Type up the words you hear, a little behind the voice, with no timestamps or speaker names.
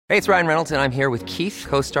Hey, it's Ryan Reynolds, and I'm here with Keith,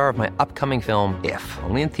 co-star of my upcoming film, If,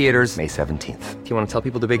 only in theaters May 17th. Do you want to tell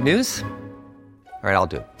people the big news? All right, I'll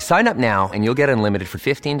do it. Sign up now and you'll get unlimited for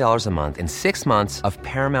 $15 a month and 6 months of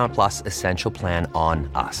Paramount Plus Essential Plan on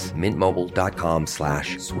us.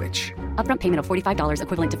 MintMobile.com/switch. Upfront payment of $45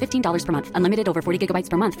 equivalent to $15 per month. Unlimited over 40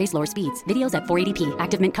 gigabytes per month. Face lower speeds. Videos at 480p.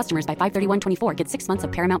 Active Mint customers by 531.24 get 6 months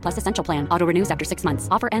of Paramount Plus Essential Plan. Auto renews after 6 months.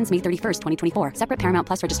 Offer ends May 31st, 2024. Separate Paramount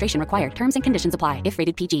Plus registration required. Terms and conditions apply if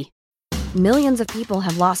rated PG. Millions of people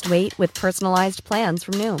have lost weight with personalized plans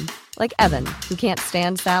from Noom. Like Evan, who can't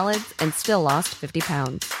stand salads and still lost 50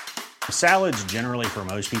 pounds. Salads generally for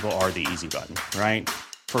most people are the easy button, right?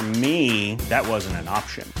 For me, that wasn't an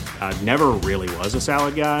option. I never really was a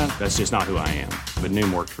salad guy. That's just not who I am. But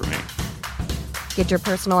Noom worked for me. Get your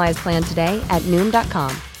personalized plan today at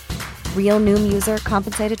Noom.com. Real Noom user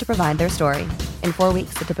compensated to provide their story. In 4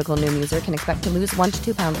 weeks, the typical Noom user can expect to lose 1 to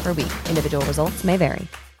 2 pounds per week. Individual results may vary.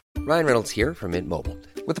 Ryan Reynolds here from Mint Mobile.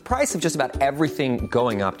 With the price of just about everything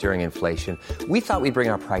going up during inflation, we thought we'd bring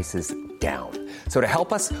our prices down. So to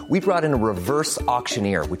help us, we brought in a reverse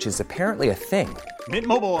auctioneer, which is apparently a thing. Mint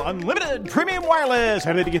Mobile Unlimited Premium Wireless.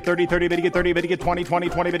 How to get 30, 30, bit to get 30, bit to get 20, 20,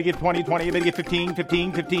 20, bit to get 20, 20, bit to get 15,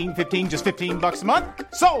 15, 15, 15, just $15 a month?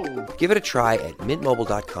 Sold! Give it a try at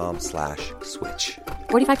mintmobile.com/switch.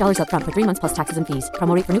 $45 upfront for 3 months plus taxes and fees.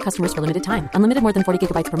 Promo rate for new customers for limited time. Unlimited more than 40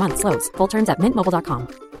 gigabytes per month. Slows full terms at mintmobile.com.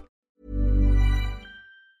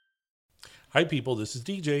 Hi, people. This is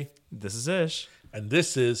DJ. This is Ish. And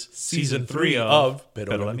this is Season 3 of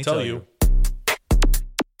Pero Let Me Tell You.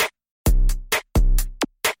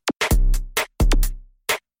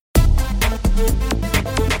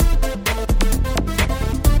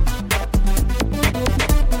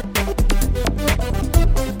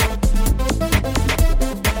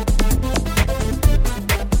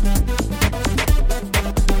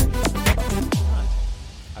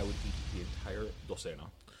 I would eat the entire docena.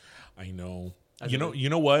 I know. You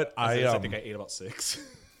know what? I think I ate about 6.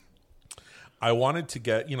 I wanted to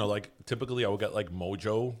get, like typically I would get like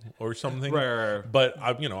Mojo or something. Right. But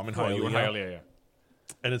I'm in Hialeah. You were Hialeah, yeah.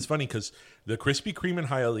 And it's funny because the Krispy Kreme in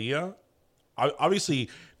Hialeah, obviously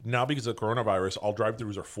now because of coronavirus, all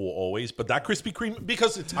drive-thrus are full always. But that Krispy Kreme,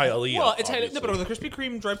 because it's Hialeah. Well, it's Hialeah. No, but the Krispy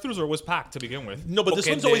Kreme drive-thrus are always packed to begin with. No, but this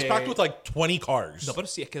one's always packed with like 20 cars. No, but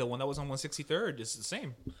see, the one that was on 163rd is the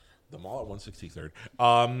same. The mall at 163rd.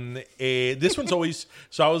 This one's always.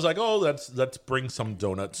 So I was like, oh, let's bring some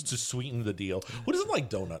donuts to sweeten the deal. Who doesn't like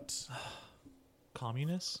donuts?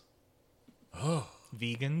 Communists.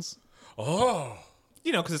 Vegans. Oh.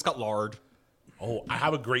 Because it's got lard. Oh, I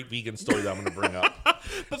have a great vegan story that I'm going to bring up.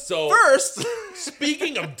 So First,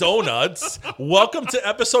 speaking of donuts, welcome to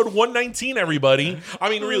episode 119, everybody. I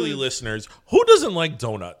mean, really, listeners, who doesn't like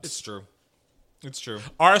donuts? it's true. It's true.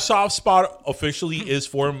 Our soft spot officially is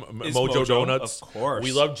for Mojo Donuts. Of course.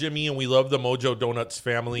 We love Jimmy and we love the Mojo Donuts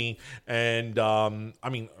family. And I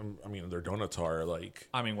mean, their donuts are like.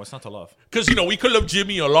 I mean, what's not to love? Because, we could love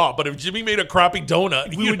Jimmy a lot, but if Jimmy made a crappy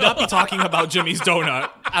donut. We would not be talking about Jimmy's donut.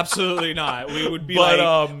 Absolutely not. We would be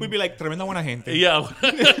like, tremenda buena gente. Yeah.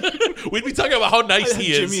 We'd be talking about how nice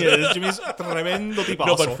he is. Jimmy's tremendo tipazo.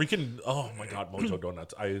 No, but freaking, oh my God, Mojo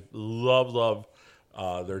Donuts. I love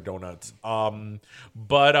their donuts. But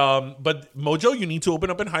Mojo, you need to open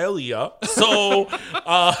up in Hialeah. So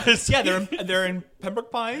yeah, they're in Pembroke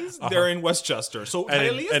Pines. They're in Westchester. So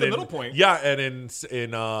Hialeah is the middle point. Yeah, and in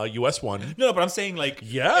US 1. No, but I'm saying like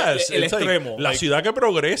yes, el it's extremo. Like, La ciudad que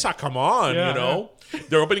progresa. Come on, Yeah.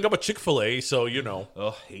 They're opening up a Chick-fil-A, so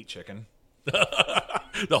Oh, hate chicken.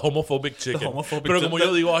 the homophobic chicken. The homophobic Pero como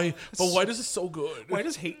yo digo, but why does it so good? Why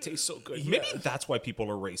does hate taste so good? Maybe that's why people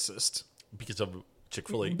are racist. Because of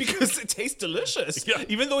Chick-fil-A. Because it tastes delicious,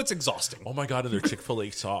 even though it's exhausting. Oh my God, and their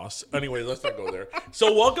Chick-fil-A sauce. Anyway, let's not go there.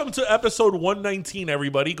 So welcome to episode 119,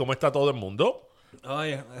 everybody. ¿Cómo está todo el mundo? Oh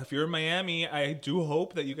yeah, if you're in Miami, I do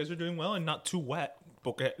hope that you guys are doing well and not too wet.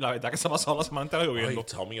 Porque la verdad que se ha pasado la semana entera lloviendo.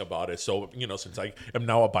 Tell me about it. So, since I am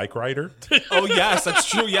now a bike rider. Oh yes, that's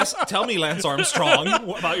true. Yes, tell me, Lance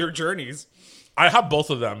Armstrong, about your journeys. I have both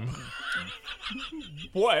of them.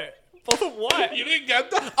 What? Both of what? You didn't get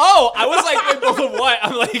that? Oh, I was like, wait, both of what?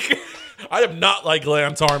 I'm like... I am not like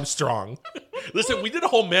Lance Armstrong. Listen, we did a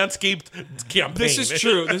whole Manscaped campaign. This is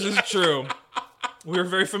true. We're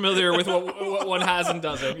very familiar with what one has and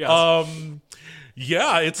doesn't. Yes.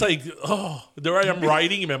 Yeah, it's like, there I am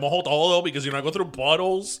riding me mojo todo because, I go through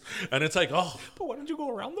puddles. And it's like, But why don't you go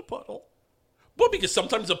around the puddle? Well, because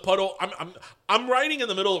sometimes a puddle, I'm riding in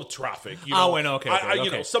the middle of traffic.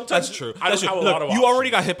 Okay. Sometimes that's true. I don't have a lot of you already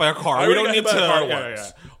got hit by a car. We don't need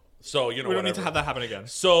to. So, we don't need to have that happen again.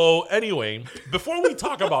 So, anyway, before we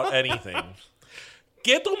talk about anything,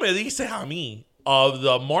 ¿Qué tú me dices a mí of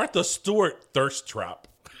the Martha Stewart thirst trap?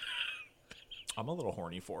 I'm a little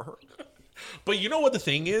horny for her. But you know what the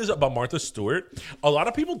thing is about Martha Stewart? A lot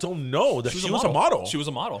of people don't know that she was a model. She was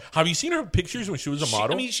a model. Have you seen her pictures when she was a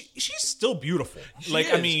model? She's still beautiful. She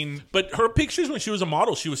is. But her pictures when she was a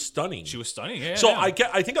model, she was stunning. She was stunning. Yeah. So yeah.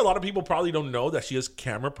 I think a lot of people probably don't know that she has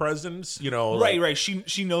camera presence. You know, right.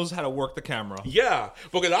 She knows how to work the camera. Yeah,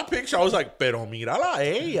 because that picture, I was like, pero mírala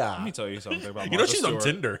ella. Let me tell you something about Martha You know she's Stewart. on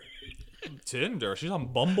Tinder. Tinder. She's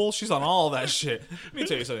on Bumble. She's on all that shit. Let me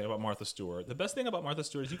tell you something about Martha Stewart. The best thing about Martha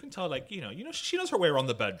Stewart is you can tell, like, you know, she knows her way around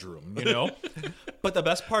the bedroom, you know? But the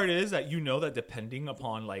best part is that you know that depending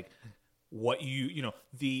upon, like, what you know,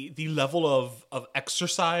 the level of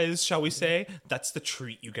exercise, shall we say, that's the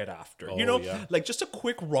treat you get after. You know, like just a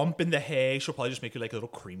quick rump in the hay, she'll probably just make you like little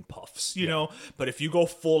cream puffs, you know? But if you go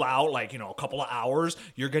full out, like, you know, a couple of hours,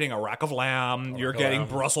 you're getting a rack of lamb, you're getting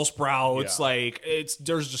Brussels sprouts, like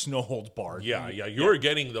there's just no holds barred. You're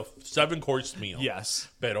getting the 7-course meal. Yes.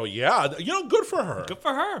 Pero yeah, you know, good for her. Good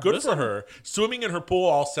for her. Good for her. Swimming in her pool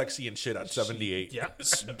all sexy and shit at 78. Yeah,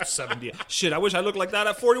 70. Shit, I wish I looked like that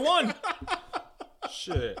at 41.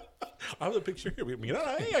 Shit. I have a picture here.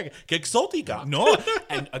 Mira, que exótica. No,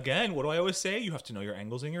 and again, what do I always say? You have to know your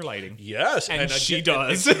angles and your lighting. Yes, and she again,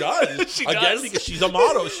 does. And she does. She again, does. because she's a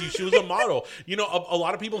model. She was a model. You know, a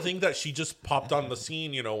lot of people think that she just popped on the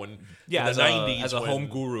scene. You know, when in the 90s as a home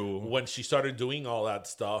guru when she started doing all that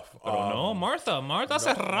stuff. No, Martha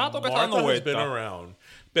hace rato que está Martha dando has been vuelta. around.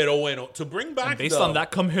 Pero bueno, to bring back And based on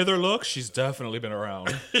that come hither look, she's definitely been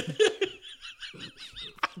around.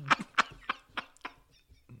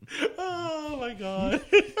 Oh my god!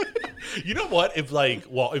 You know what? If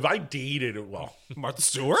I dated Martha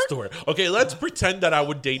Stewart. Okay, let's pretend that I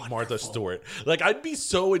would date Martha Stewart. Like, I'd be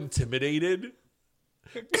so intimidated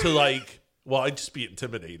to like. Well, I'd just be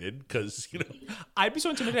intimidated because, you know. I'd be so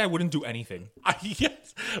intimidated I wouldn't do anything.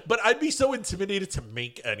 Yes, but I'd be so intimidated to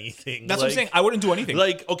make anything. That's what I'm saying. I wouldn't do anything.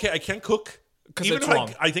 Like, okay, I can't cook. Even it's if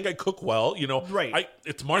wrong. I think I cook well, you know. Right.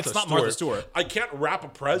 It's Martha It's not Stewart. Martha Stewart. I can't wrap a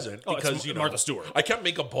present it's because, you know. Martha Stewart. I can't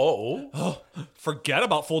make a bow. Forget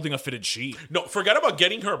about folding a fitted sheet. No, forget about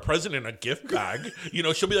getting her a present in a gift bag. You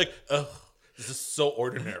know, she'll be like, ugh, this is so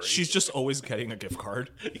ordinary. She's just always getting a gift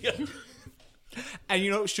card. Yeah. And, you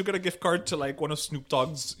know, she'll get a gift card to, like, one of Snoop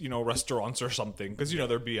Dogg's, you know, restaurants or something. Because, you know,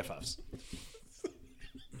 they're BFFs.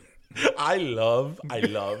 I love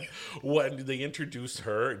when they introduce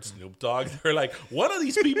her and Snoop Dogg. They're like, one of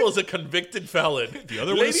these people is a convicted felon. The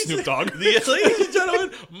other one is Snoop Dogg. Ladies and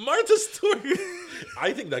gentlemen, Martha Stewart.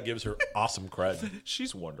 I think that gives her awesome cred.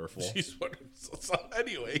 She's wonderful. She's wonderful. So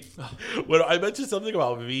anyway, when I mentioned something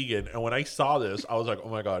about vegan, and when I saw this, I was like, oh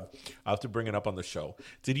my God, I have to bring it up on the show.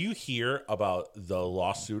 Did you hear about the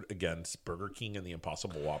lawsuit against Burger King and the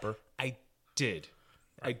Impossible Whopper? I did.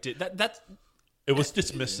 That's... It was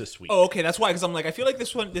dismissed this week. Oh, okay. That's why, because I'm like, I feel like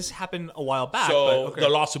this happened a while back. So but okay. the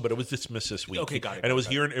lawsuit, but it was dismissed this week. Okay, got it. And it was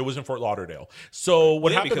here. It was in Fort Lauderdale. So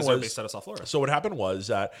what happened because was they're based out of South Florida. So what happened was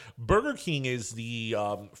that Burger King is the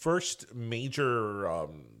first major.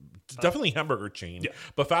 Definitely hamburger chain,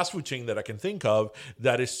 but fast food chain that I can think of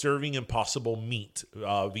that is serving Impossible meat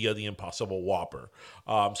via the Impossible Whopper.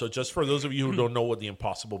 So just for those of you who don't know what the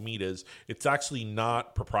Impossible meat is, it's actually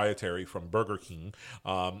not proprietary from Burger King.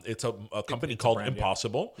 It's a company called brand,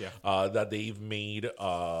 Impossible that they've made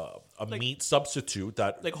a meat substitute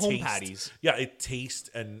that like home patties. Yeah, it tastes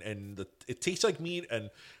it tastes like meat and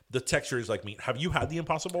the texture is like meat. Have you had the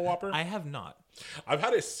Impossible Whopper? I have not. I've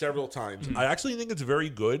had it several times. I actually think it's very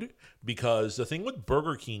good because the thing with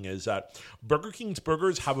Burger King is that Burger King's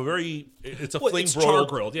burgers have a it's flame broiled. Char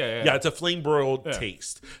grilled, yeah. It's a flame broiled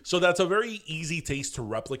taste. So that's a very easy taste to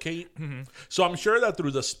replicate. So I'm sure that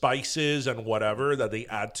through the spices and whatever that they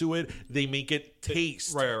add to it, they make it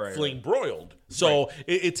taste flame broiled. So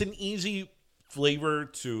it's an easy flavor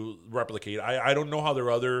to replicate. I don't know how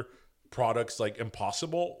their other products like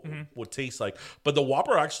Impossible would taste like, but the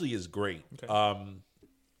Whopper actually is great. Okay.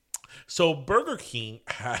 So Burger King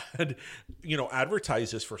had,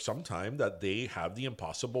 advertised this for some time that they have the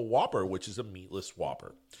Impossible Whopper, which is a meatless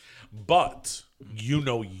Whopper. But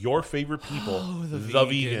your favorite people, the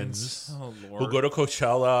vegans who go to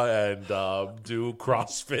Coachella and do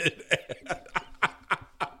CrossFit.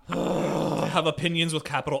 Have opinions with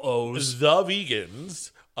capital O's. The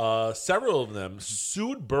vegans. Several of them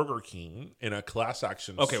sued Burger King in a class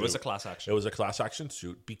action suit. Okay, it was a class action. It was a class action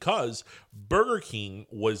suit because Burger King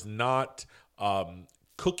was not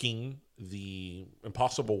cooking the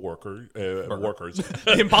Impossible workers. The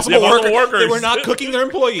Impossible workers. They were not cooking their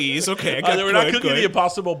employees. Okay, they were not cooking the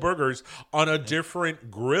Impossible burgers on a different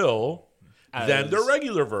grill than their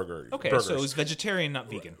regular burgers. Okay, so it was vegetarian, not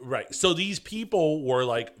vegan. Right. So these people were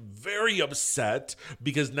like very upset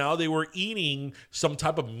because now they were eating some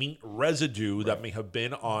type of meat residue that may have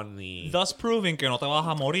been on the... Thus proving que no te vas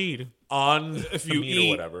a morir. On if you eat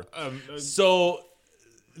or whatever. So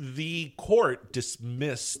the court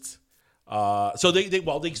dismissed... so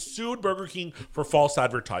they sued Burger King for false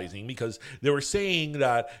advertising because they were saying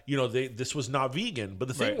that this was not vegan, but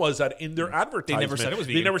the thing was that in their advertisement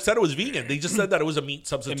they never said it was vegan. They just said that it was a meat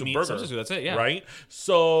substitute burger. That's it. Yeah. Right.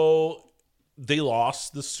 So they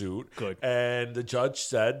lost the suit. Good. And the judge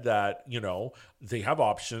said that they have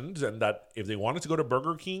options, and that if they wanted to go to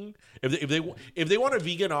Burger King, if they wanted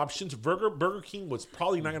vegan options, Burger King was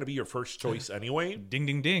probably not going to be your first choice anyway. Ding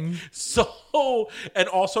ding ding. So, and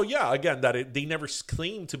also, again, that they never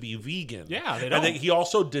claimed to be vegan. Yeah, they don't. And he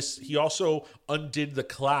also undid the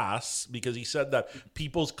class because he said that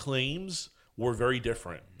people's claims were very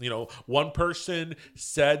different. One person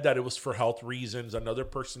said that it was for health reasons. Another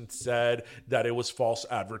person said that it was false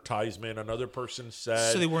advertisement. Another person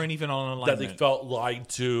said... So they weren't even on alignment. That they felt lied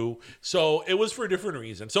to. So it was for different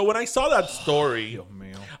reasons. So when I saw that story,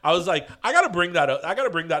 I was like, I got to bring that up. I got to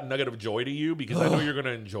bring that nugget of joy to you because I know you're going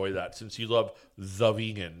to enjoy that since you love the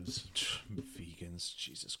vegans. Vegans,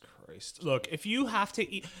 Jesus Christ. Look, if you have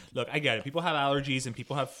to eat... Look, I get it. People have allergies and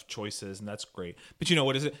people have choices, and that's great. But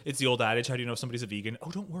what is it? It's the old adage, how do you know if somebody's a vegan? Oh,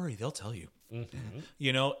 don't worry, they'll tell you.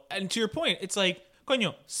 Mm-hmm. And to your point, it's like,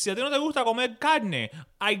 coño, si a ti no te gusta comer carne,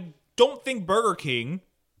 I don't think Burger King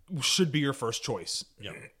should be your first choice.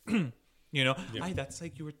 Yeah. That's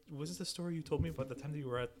like was this the story you told me about the time that you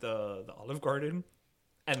were at the Olive Garden?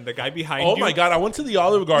 And the guy behind you. Oh my God! I went to the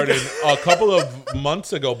Olive Garden a couple of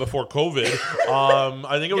months ago before COVID.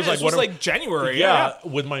 I think it was like January. Yeah,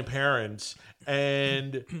 with my parents,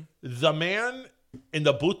 and the man in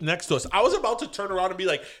the booth next to us. I was about to turn around and be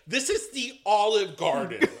like, "This is the Olive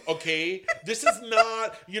Garden, okay? This is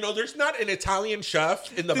not, there's not an Italian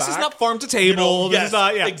chef in the back. This is not farm to table. This is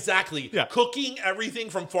not, exactly. Yeah. Cooking everything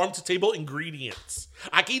from farm to table ingredients.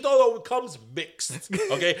 Aquí todo comes mixed,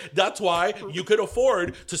 okay? That's why you could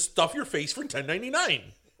afford to stuff your face for $10.99,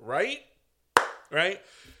 right? Right?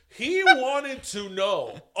 He wanted to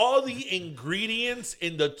know all the ingredients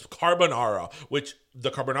in the carbonara, which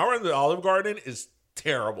the carbonara in the Olive Garden is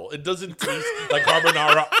terrible. It doesn't taste like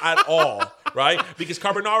carbonara at all, right? Because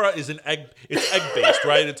carbonara is it's egg-based,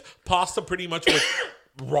 right? It's pasta pretty much with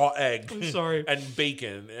raw egg. I'm sorry. And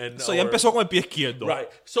bacon. So ya empezó con el pie izquierdo. Right.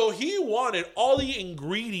 So he wanted all the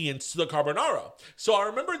ingredients to the carbonara. So I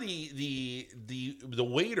remember the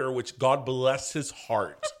waiter, which God bless his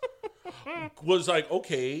heart, was like,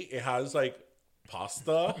 okay, it has like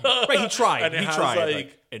pasta. Right, he tried. And it has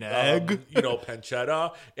like an egg.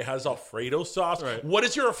 Pancetta. It has Alfredo sauce. Right. What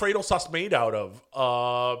is your Alfredo sauce made out of?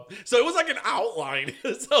 So it was like an outline.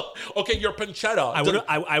 So, okay, your pancetta.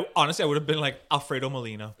 I honestly would have been like Alfredo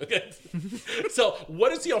Molina. Okay. So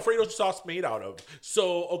what is the Alfredo sauce made out of?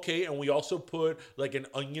 So, okay, and we also put like an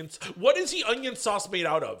onion. What is the onion sauce made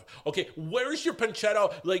out of? Okay, where's your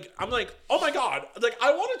pancetta? Like, I'm like, oh my God. Like,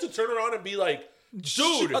 I wanted to turn around and be like,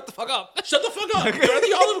 dude. Shut the fuck up. Shut the fuck up. You're at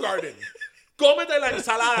the Olive Garden. Cómete la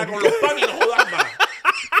ensalada con los pan y no jodas más.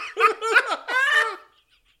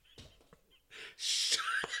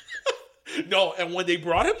 No, and when they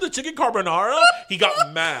brought him the chicken carbonara, he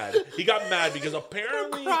got mad. He got mad because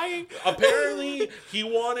apparently he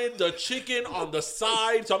wanted the chicken on the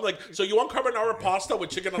side. So I'm like, so you want carbonara pasta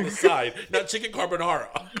with chicken on the side, not chicken carbonara,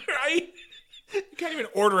 right? You can't even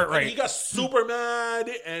order it right. And he got super mad,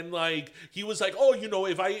 and like he was like, "Oh,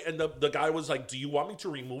 if I..." And the guy was like, "Do you want me to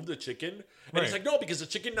remove the chicken?" And he's like, "No, because the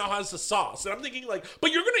chicken now has the sauce." And I'm thinking like,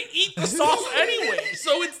 "But you're gonna eat the sauce anyway."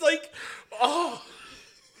 So it's like, oh,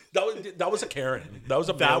 that was a Karen. That was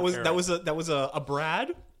a Karen. That was a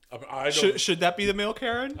Brad. Should that be the male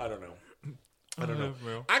Karen? I don't know. I don't know.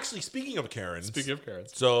 Actually, speaking of Karens.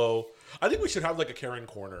 Karens. So I think we should have like a Karen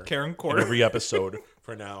corner. Karen corner. In every episode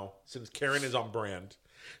for now, since Karen is on brand.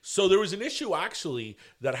 So there was an issue actually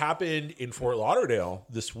that happened in Fort Lauderdale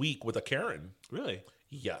this week with a Karen. Really?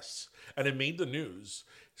 Yes. And it made the news.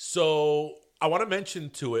 So I want to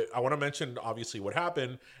mention obviously what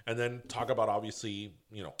happened and then talk about obviously,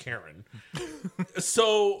 Karen.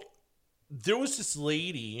 So there was this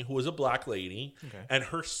lady who was a black lady and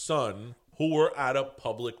her son who were at a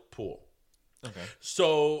public pool. Okay.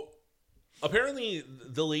 So apparently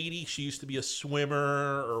the lady, she used to be a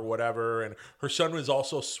swimmer or whatever, and her son was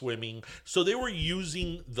also swimming. So they were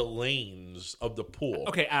using the lanes of the pool.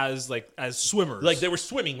 Okay, as swimmers. Like they were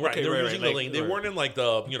swimming, right. Okay, they were using the lane. They weren't in like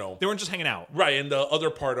the, They weren't just hanging out. Right, in the other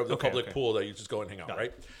part of the public pool that you just go and hang out,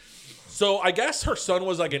 right? So I guess her son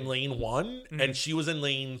was like in lane 1 and she was in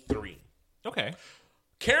lane 3. Okay.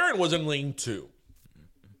 Karen was in lane 2.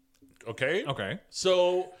 Okay? Okay.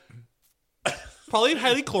 So probably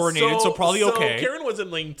highly chlorinated, so probably okay. So Karen was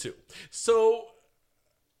in lane 2. So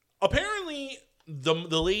apparently the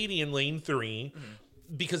lady in lane 3,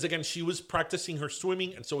 because again she was practicing her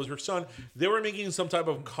swimming and so was her son, they were making some type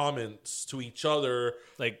of comments to each other,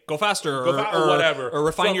 like go faster or whatever, or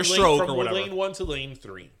refine your stroke or whatever. From lane 1 to lane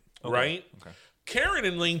 3, right? Okay. Karen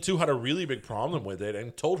in lane 2 had a really big problem with it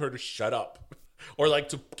and told her to shut up. Or like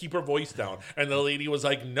to keep her voice down. And the lady was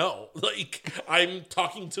like, no, like I'm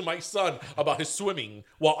talking to my son about his swimming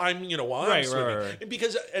while I'm swimming. Right. And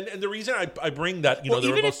because, and the reason I bring that,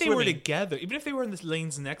 even if they were together, even if they were in the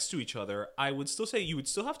lanes next to each other, I would still say you would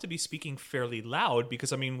still have to be speaking fairly loud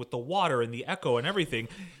because, I mean, with the water and the echo and everything,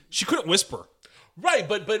 she couldn't whisper. Right,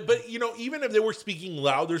 but even if they were speaking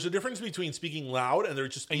loud, there's a difference between speaking loud and they're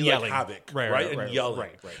just being like havoc, right? And yelling.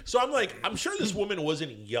 Right. So I'm sure this woman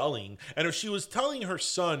wasn't yelling, and if she was telling her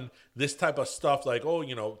son this type of stuff, like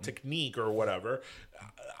technique or whatever,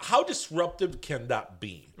 how disruptive can that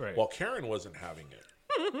be? Right. Well, Karen wasn't having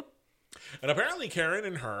it. And apparently Karen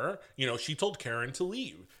and her, she told Karen to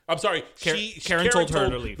leave. I'm sorry, Karen told her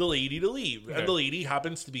to leave. The lady to leave. Okay. And the lady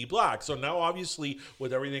happens to be black. So now obviously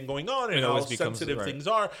with everything going on and how sensitive things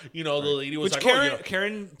are, the lady was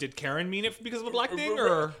Karen, did Karen mean it because of a black thing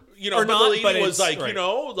or or not? The lady was like,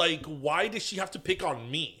 like why does she have to pick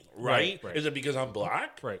on me? Right? Is it because I'm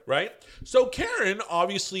black? Right? So Karen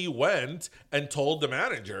obviously went and told the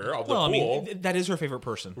manager of the pool. I mean, that is her favorite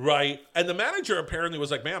person. Right. And the manager apparently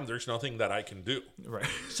was like, ma'am, there's nothing that I can do. Right.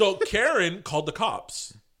 So Karen called the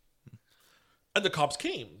cops. And the cops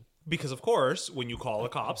came. Because, of course, when you call the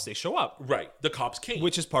cops, they show up. Right. The cops came.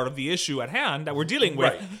 Which is part of the issue at hand that we're dealing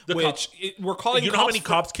with. Right. We're calling You know how many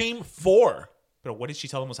cops came? 4. But what did she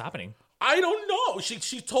tell them was happening? I don't know.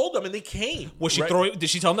 She told them and they came. Was she throwing? Did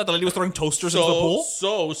she tell them that the lady was throwing toasters into the pool?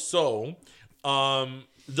 So,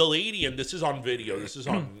 the lady, and this is on video. This is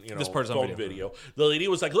on this part's phone on video. The lady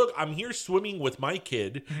was like, "Look, I'm here swimming with my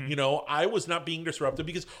kid. I was not being disruptive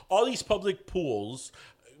because all these public pools."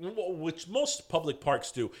 Which most public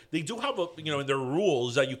parks do. They do have in their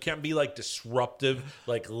rules that you can't be like disruptive,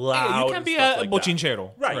 like loud. You can't be a bochinchero.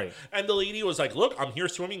 Right. And the lady was like, look, I'm here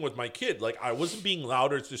swimming with my kid. Like I wasn't being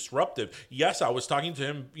loud or disruptive. Yes, I was talking to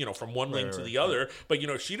him, from one lane to the other. But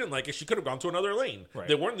she didn't like it. She could have gone to another lane. Right.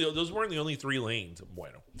 Those weren't the only 3 lanes.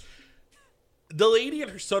 Bueno. The lady and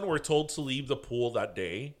her son were told to leave the pool that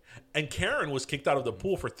day. And Karen was kicked out of the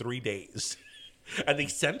pool for 3 days. And they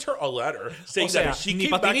sent her a letter saying that if she came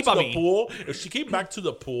back to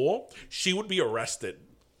the pool, she would be arrested,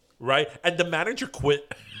 right? And the manager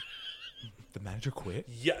quit. The manager quit?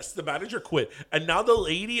 Yes, the manager quit. And now the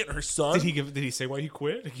lady and her son. Did he say why he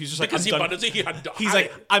quit? He's just like, because he's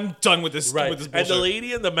like, I'm done with this. Right. With this bullshit. And the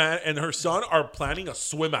lady and the man and her son are planning a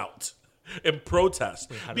swim out. In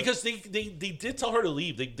protest. Because they did tell her to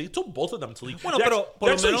leave. They told both of them to leave. They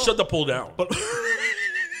actually shut the pool down.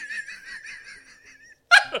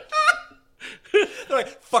 They're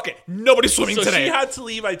like, fuck it, nobody's swimming today. So she had to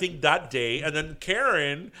leave, I think, that day, and then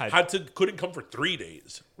Karen couldn't come for 3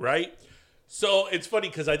 days, right? So it's funny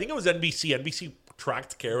because I think it was NBC. NBC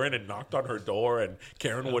tracked Karen and knocked on her door, and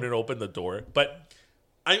Karen wouldn't open the door. But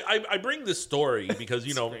I bring this story because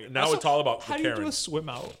now it's all about how Karen. How do you do a swim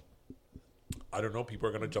out? I don't know. People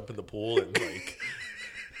are gonna jump in the pool and like,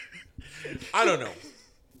 I don't know.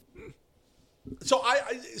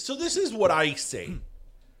 So this is what I say.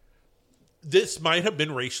 This might have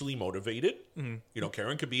been racially motivated. Mm-hmm.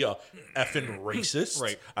 Karen could be a effing racist,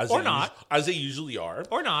 right? As they usually are,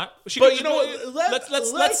 or not.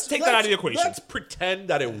 Let's take that out of the equation. Let's pretend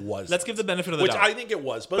that it was. Let's give the benefit of the doubt, which I think it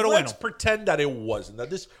was. But let's pretend that it wasn't. That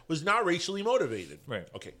this was not racially motivated, right?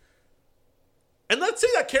 Okay. And let's say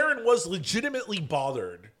that Karen was legitimately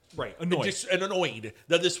bothered, right? Annoyed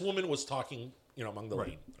that this woman was talking, among the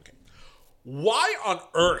lane. Okay. Why on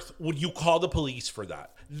earth would you call the police for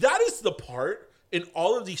that? That is the part in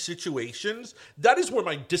all of these situations. That is where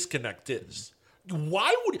my disconnect is.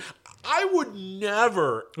 Why would I would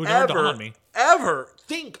never, ever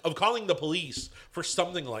think of calling the police for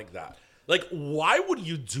something like that? Like, why would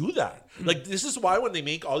you do that? Like, this is why when they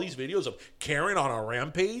make all these videos of Karen on a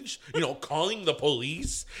rampage, calling the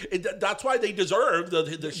police, that's why they deserve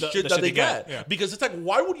the shit that they get. Yeah. Because it's like,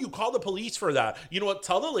 why would you call the police for that? You know what?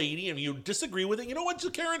 Tell the lady, and you disagree with it. You know what,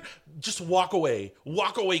 Karen? Just walk away.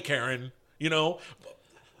 Walk away, Karen. But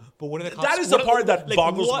what are the cops? That is the part that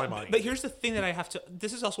boggles my mind. But here's the thing that I have to.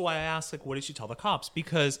 This is also why I asked, what did she tell the cops?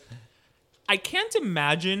 Because I can't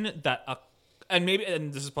imagine that and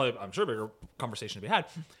this is probably, I'm sure, a bigger conversation to be had.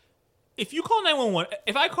 If you call 911,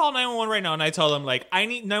 if I call 911 right now and I tell them, like, I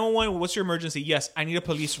need 911, what's your emergency? Yes, I need a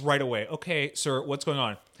police right away. Okay, sir, what's going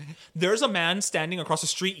on? There's a man standing across the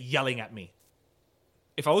street yelling at me.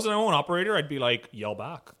 If I was an 911 operator, I'd be like, yell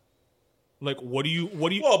back. Like, what do you?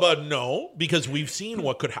 Well, but no, because we've seen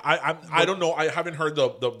what could. I don't know. I haven't heard the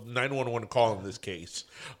 911 call in this case.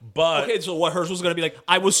 But okay, so what hers was going to be like?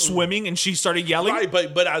 I was swimming and she started yelling. Right,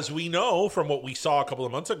 but as we know from what we saw a couple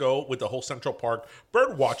of months ago with the whole Central Park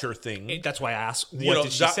bird watcher thing, that's why I asked. What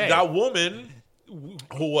did she say? That woman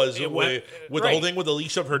who was with the whole thing with the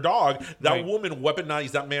leash of her dog, that woman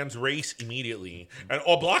weaponized that man's race immediately. And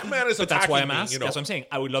a black man is attacking that's why I'm me, asking. That's what I'm saying.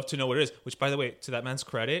 I would love to know what it is. Which, by the way, to that man's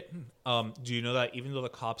credit, do you know that even though the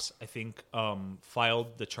cops, I think,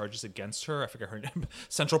 filed the charges against her, I forget her name,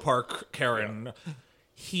 Central Park Karen,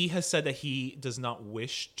 he has said that he does not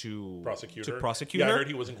wish to prosecute her. Yeah, I heard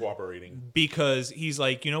he wasn't cooperating because he's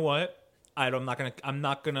like, you know what? I'm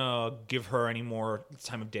not gonna give her any more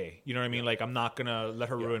time of day. You know what I mean? Like, I'm not gonna let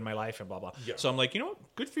her ruin my life and blah blah. So I'm like, you know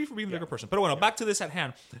what? Good for you for being a bigger person. But bueno, back to this at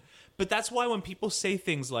hand. But that's why when people say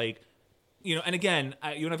things like, you know, and again,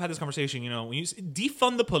 you and I've had this conversation. You know, when you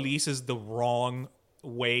defund the police is the wrong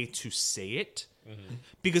way to say it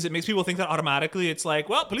because it makes people think that automatically it's like,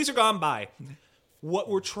 well, police are gone by. What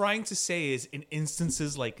we're trying to say is, in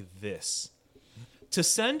instances like this, to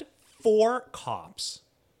send 4 cops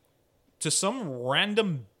to some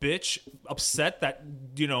random bitch upset that,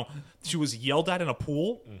 you know, she was yelled at in a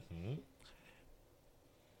pool,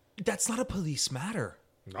 that's not a police matter.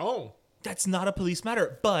 No. That's not a police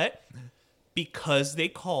matter. But because they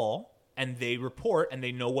call and they report and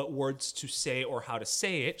they know what words to say or how to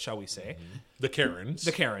say it, shall we say. The Karens.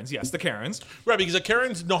 The Karens, yes, the Karens. Right, because the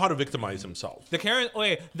Karens know how to victimize themselves. The Karens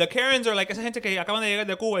are like esa gente que acaban de llegar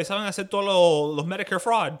de Cuba y saben hacer todos los Medicare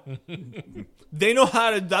fraud. They know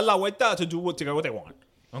how to dar la vuelta to get what they want.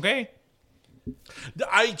 Okay?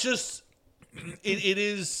 It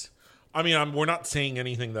is... I mean, we're not saying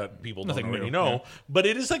anything that people don't already new, know, but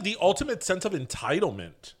it is like the ultimate sense of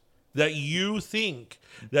entitlement that you think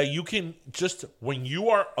that you can just, when you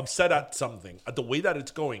are upset at something, at the way that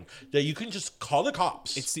it's going, that you can just call the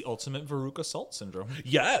cops. It's the ultimate Veruca Salt syndrome.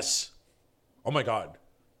 Yes. Oh my God.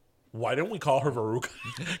 Why didn't we call her Veruca?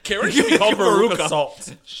 Karen should be called Veruca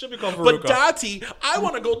Salt. Should be called Veruca. But Daddy, I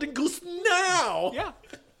want to Golden Goose now. Yeah.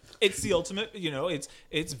 It's the ultimate, you know, it's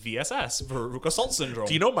VSS, Veruca Salt syndrome.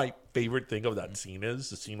 Do you know my favorite thing of that scene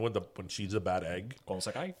is? The scene when she's a bad egg.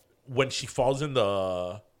 When she falls in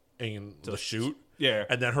the chute. Yeah.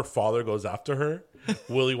 And then her father goes after her.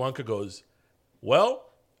 Willy Wonka goes, well,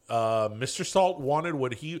 Mr. Salt wanted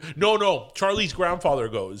what he... No, Charlie's grandfather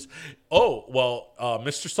goes, oh, well,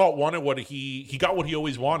 Mr. Salt wanted what he got what he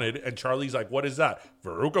always wanted. And Charlie's like, what is that?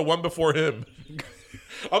 Veruca won before him.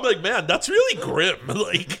 I'm like, man, that's really grim.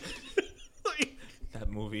 Like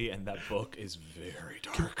that movie and that book is very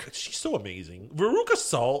dark. She's so amazing. Veruca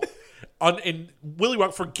Salt and Willy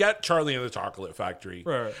Wonka, forget Charlie and the Chocolate Factory.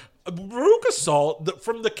 Right. Veruca Salt,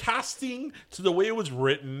 from the casting to the way it was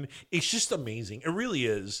written, it's just amazing. It really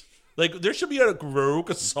is. Like, there should be a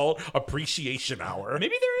Veruca Salt appreciation hour.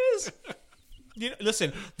 Maybe there is.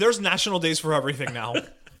 Listen, there's national days for everything now.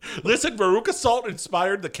 Listen, Veruca Salt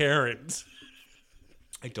inspired the Karens.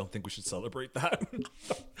 I don't think we should celebrate that.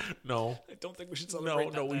 No. I don't think we should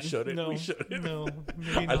celebrate that. No, we shouldn't. No, we shouldn't. No,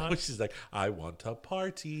 maybe I not. know she's like, I want a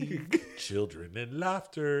party, children and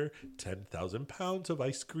laughter, 10,000 pounds of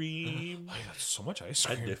ice cream. I got so much ice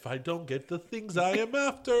cream. And if I don't get the things I am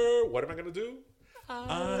after, what am I going to do?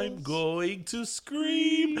 I'm going to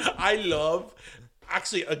scream. I love...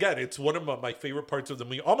 Actually, again, it's one of my favorite parts of the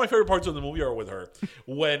movie. All my favorite parts of the movie are with her.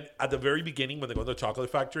 When, at the very beginning, when they go to the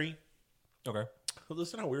chocolate factory... Okay.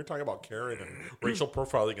 Listen how we were talking about Karen and racial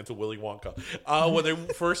profiling into Willy Wonka. When they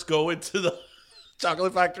first go into the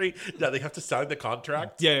chocolate factory, they have to sign the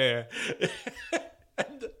contract. Yeah.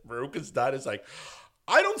 And Veruca's dad is like,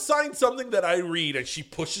 I don't sign something that I read. And she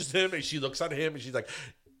pushes him and she looks at him and she's like,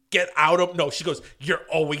 get out of... No, she goes, you're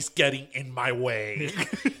always getting in my way.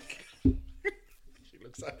 She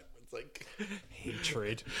looks at him. It's like...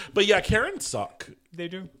 Hatred. But yeah, Karens suck. They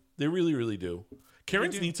do. They really, really do.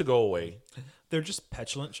 Karens need to go away. They're just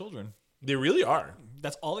petulant children. They really are.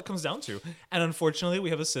 That's all it comes down to. And unfortunately, we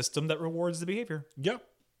have a system that rewards the behavior. Yeah.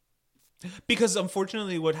 Because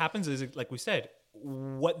unfortunately, what happens is, like we said,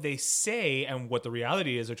 what they say and what the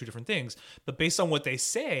reality is are two different things. But based on what they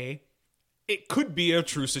say, it could be a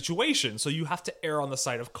true situation. So you have to err on the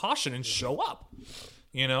side of caution and show up.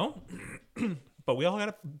 You know? But we all got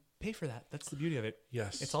to pay for that. That's the beauty of it.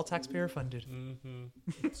 Yes. It's all taxpayer funded.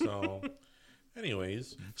 Mm-hmm. So...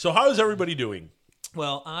 Anyways, so how is everybody doing?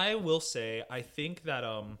 Well, I will say, I think that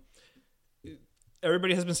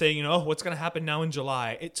everybody has been saying, you know, what's going to happen now in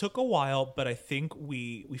July? It took a while, but I think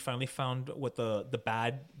we finally found what the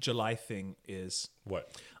bad July thing is.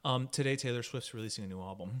 What? Today, Taylor Swift's releasing a new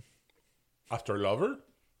album. After Lover?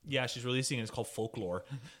 Yeah, she's releasing it. It's called Folklore.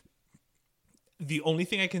 The only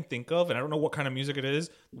thing I can think of, and I don't know what kind of music it is,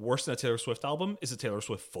 worse than a Taylor Swift album, is a Taylor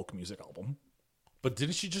Swift folk music album. But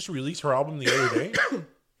didn't she just release her album the other day?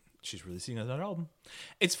 She's releasing another album.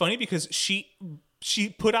 It's funny because she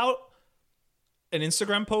put out an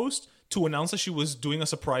Instagram post to announce that she was doing a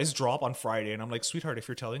surprise drop on Friday. And I'm like, sweetheart, if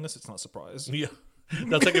you're telling us, it's not a surprise. Yeah.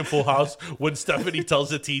 That's like in Full House when Stephanie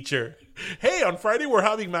tells the teacher, hey, on Friday we're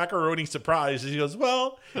having macaroni surprise. And she goes,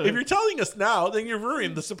 well, if you're telling us now, then you're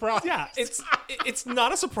ruining the surprise. Yeah, it's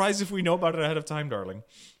not a surprise if we know about it ahead of time, darling.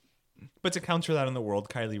 But to counter that in the world,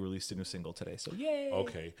 Kylie released a new single today. So yay.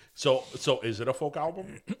 Okay. So is it a folk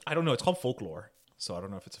album? I don't know. It's called Folklore. So I don't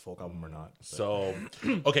know if it's a folk album or not. But. So,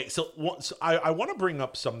 okay. So I want to bring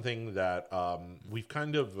up something that we've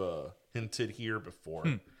kind of hinted here before.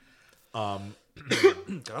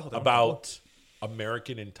 About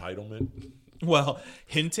American entitlement. Well,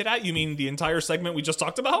 hinted at? You mean the entire segment we just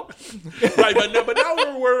talked about? Right, but now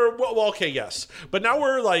we're well, okay, yes. But now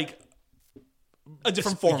we're like a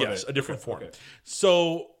different form of yes, it. a different form. Okay.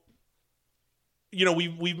 So, you know,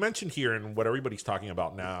 we've mentioned here, and what everybody's talking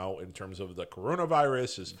about now in terms of the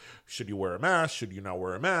coronavirus is, should you wear a mask? Should you not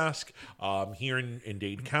wear a mask? Here in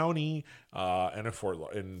Dade County and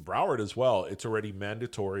in Broward as well, it's already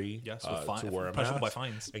mandatory to wear a mask. By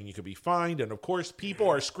fines. And you could be fined. And of course, people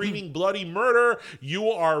are screaming bloody murder. You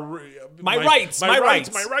are... My rights.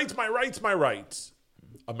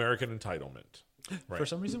 American entitlement. Right. For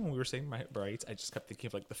some reason, when we were saying my rights, I just kept thinking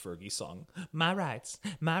of like the Fergie song, "My rights,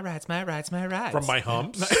 my rights, my rights, my rights." From My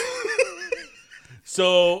Humps.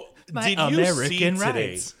 So, Did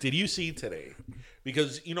you see today?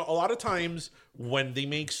 Because, you know, a lot of times when they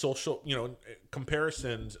make social, you know,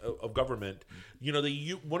 comparisons of government, you know,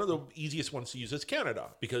 one of the easiest ones to use is Canada,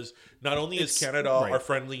 because not only is Canada our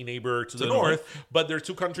friendly neighbor to the north, but they're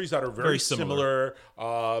two countries that are very similar.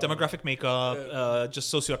 Demographic makeup,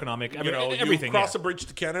 just socioeconomic, everything. You cross a bridge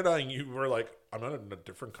to Canada and you were like, I'm not in a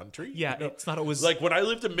different country. Yeah, you know? it's not always... Like when I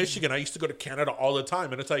lived in Michigan, I used to go to Canada all the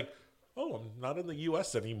time, and it's like, oh, I'm not in the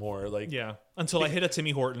U.S. anymore. Like, yeah, until I hit a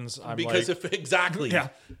Timmy Hortons, exactly,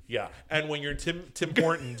 yeah. And when you're Tim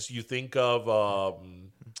Hortons, you think of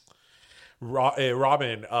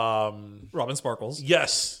Robin Sparkles.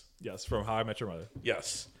 Yes, from How I Met Your Mother.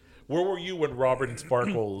 Yes. Where were you when Robin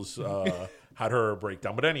Sparkles had her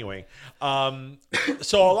breakdown? But anyway,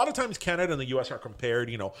 so a lot of times Canada and the U.S. are compared,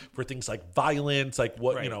 you know, for things like violence, like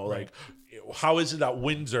what, like how is it that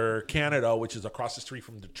Windsor, Canada, which is across the street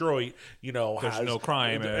from Detroit, you know, there's no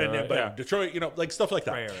crime, but Detroit, you know, like stuff like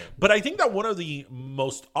that. Right. But I think that one of the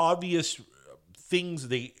most obvious things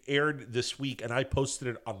they aired this week, and I posted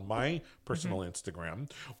it on my personal Instagram,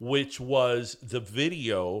 which was the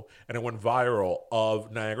video, and it went viral,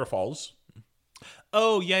 of Niagara Falls.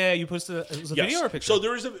 Oh, yeah, you posted it was a video or a picture?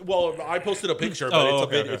 So I posted a picture, but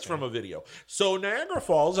it's from a video. So Niagara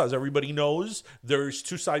Falls, as everybody knows, there's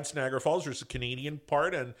two sides to Niagara Falls. There's the Canadian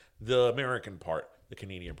part and the American part. The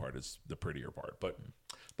Canadian part is the prettier part, but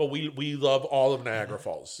we love all of Niagara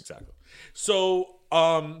Falls. Exactly. So,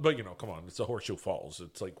 but you know, come on, it's a Horseshoe Falls.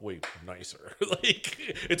 It's like way nicer. Like,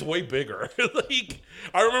 it's way bigger. Like,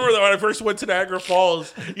 I remember that when I first went to Niagara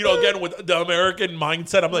Falls, you know, again with the American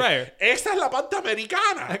mindset, I'm like, esta es la parte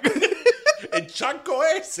americana. El Chanco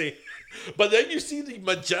ese. But then you see the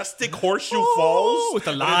majestic Horseshoe Falls with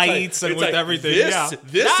the lights and with everything.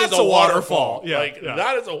 This is a waterfall. Yeah,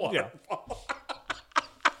 that is a waterfall.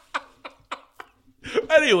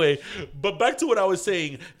 Anyway, but back to what I was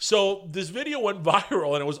saying. So this video went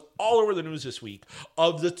viral, and it was all over the news this week,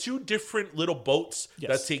 of the two different little boats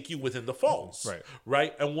that take you within the falls.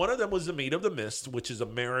 Right? And one of them was the Maid of the Mist, which is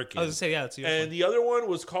American. I was going to say, that's and the other one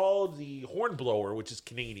was called the Hornblower, which is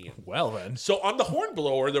Canadian. Well, then. So on the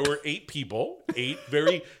Hornblower, there were 8 people, 8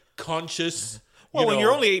 very conscious... Well, when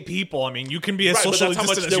you're only 8 people, I mean, you can be as socially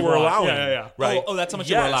distant as you were allowing. Yeah. Right? Oh, that's how much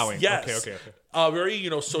you were allowing. Yes. Okay. Very, you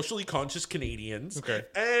know, socially conscious Canadians. Okay.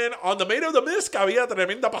 And on the Maid of the Mist, había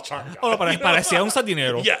tremenda pachanga. Oh, no, parecía un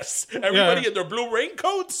sardinero. Yes. Everybody in their blue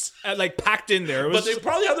raincoats. And, like, packed in there. But they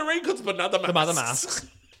probably had the raincoats, but not the masks. Not the masks.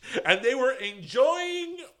 And they were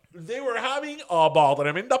enjoying... They were having a ball,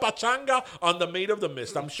 tremenda pachanga on the Maid of the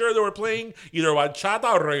Mist. I'm sure they were playing either bachata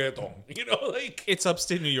or reggaeton. You know, like... It's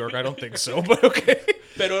upstate New York. I don't think so, but okay.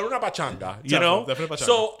 Pero era una pachanga, you know? Definitely pachanga.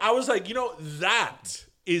 So I was like, you know, that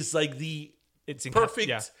is like the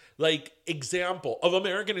perfect like example of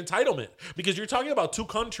American entitlement. Because you're talking about two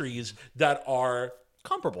countries that are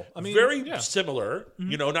comparable. I mean, very similar,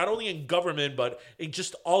 not only in government, but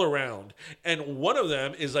just all around. And one of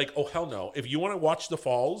them is like, oh, hell no. If you want to watch the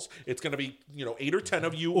falls, it's going to be, 8 or 10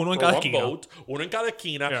 of you Uno en for cada one esquina. boat, uno en cada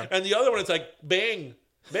esquina. Yeah. And the other one, it's like, bang.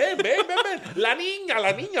 Ven. La niña,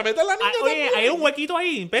 mete la niña. Oye, hay un huequito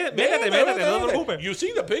ahí. Métete, no te preocupes. You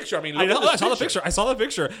see the picture. I mean, I saw the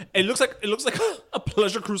picture. It looks like a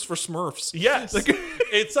pleasure cruise for Smurfs. Yes.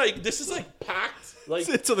 It's like, this is like packed. Like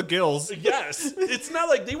to the gills. Yes. It's not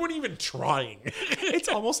like they weren't even trying. It's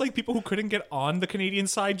almost like people who couldn't get on the Canadian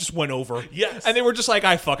side just went over. Yes. And they were just like,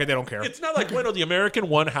 fuck it, they don't care. It's not like, bueno, the American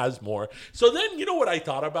one has more. So then, you know what I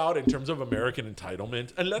thought about in terms of American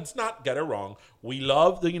entitlement? And let's not get it wrong. We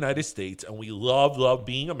love the United States and we love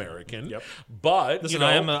being American. Yep. But, listen,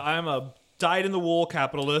 I am a dyed-in-the-wool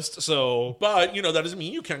capitalist, so... But, that doesn't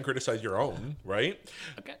mean you can't criticize your own, right?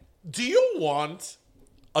 Okay. Do you want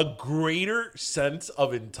a greater sense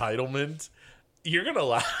of entitlement? You're going to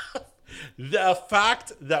laugh. The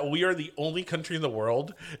fact that we are the only country in the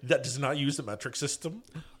world that does not use the metric system.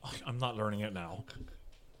 I'm not learning it now.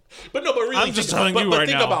 But really, I'm just telling you right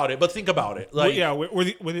now. But think about it. Like, we're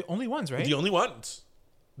the only ones, right? The only ones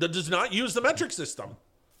that does not use the metric system.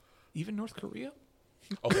 Even North Korea?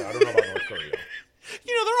 Okay, I don't know about North Korea.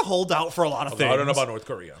 They're a holdout for a lot of things. I don't know about North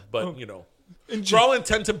Korea, but for all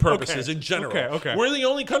intents and purposes, in general, okay. We're the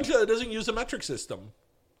only country that doesn't use a metric system.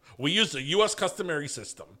 We use the U.S. customary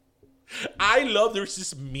system. I love. There's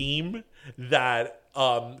this meme that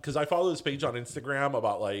because I follow this page on Instagram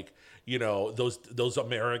about like those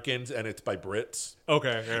Americans, and it's by Brits.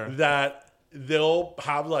 Okay, yeah. That they'll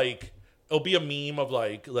have like it'll be a meme of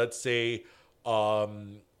like, let's say a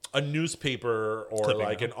newspaper or clipping,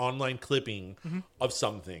 like an online clipping of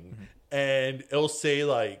something, and it'll say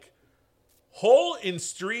like, hole in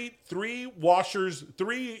street, three washers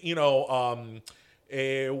deep.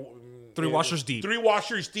 3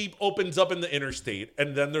 washers deep opens up in the interstate.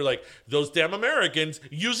 And then they're like, those damn Americans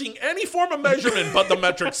using any form of measurement but the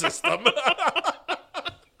metric system.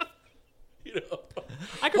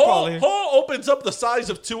 I could probably... Hole opens up the size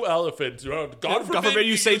of 2 elephants. God forbid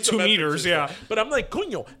you say 2 meters, system. But I'm like,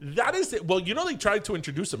 coño, that is it. Well, they tried to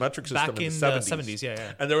introduce a metric system back in the the 70s.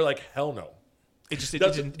 Yeah. And they were like, hell no. It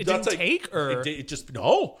didn't take, or it just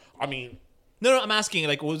no. I mean, no. I'm asking,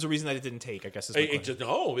 like, what was the reason that it didn't take? I guess is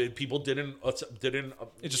people didn't.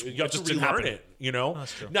 It just you have to didn't relearn happen. it.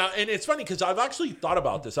 That's true. Now, and it's funny because I've actually thought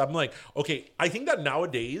about this. I'm like, okay, I think that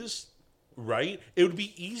nowadays, right, it would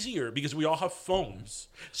be easier because we all have phones,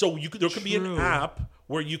 so there could be an app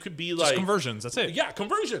where you could be like conversions. That's it. Yeah,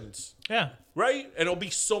 conversions. Yeah. Right, and it'll be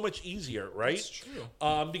so much easier, right? That's true.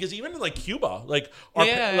 Because even in like Cuba, like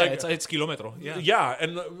it's kilometro. Yeah. Yeah,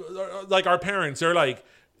 and like our parents, they're like,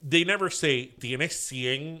 they never say tienes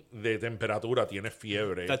 100 de temperatura, tienes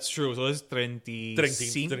fiebre. That's true. So it's 38 or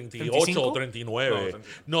 39.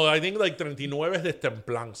 No, I think like 39 is de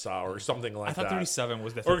templanza or something like that. I thought 37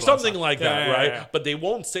 was de templanza. Or something like that, right? Yeah. But they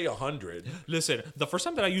won't say 100. Listen, the first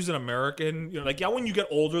time that I used an American, when you get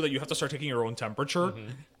older that you have to start taking your own temperature,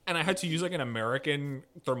 and I had to use like an American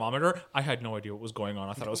thermometer, I had no idea what was going on.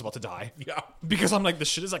 I thought I was about to die. Yeah. Because I'm like, this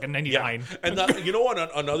shit is like a 99. Yeah. And you know what?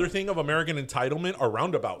 Another thing of American entitlement are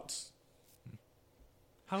roundabouts.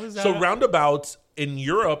 How is that? So roundabouts in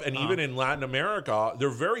Europe and even in Latin America, they're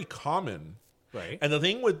very common. Right. And the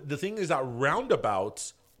thing is that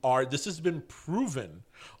roundabouts this has been proven,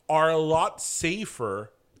 are a lot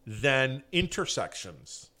safer than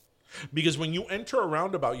intersections. Because when you enter a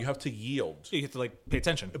roundabout, you have to yield. You have to pay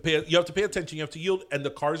attention. You have to pay attention. You have to yield, and the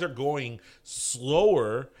cars are going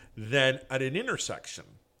slower than at an intersection.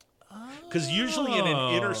 Because usually in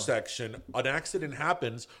an intersection, an accident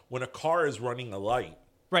happens when a car is running a light.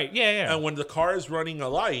 Right. Yeah. And when the car is running a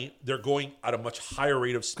light, they're going at a much higher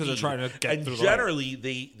rate of speed. Because they're trying to get through the light. Generally,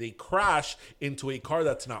 they crash into a car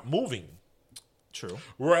that's not moving. True.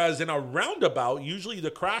 Whereas in a roundabout, usually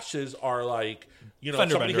the crashes are like,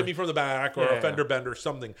 somebody hit me from the back or a fender bender or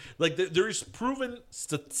something. Like there's proven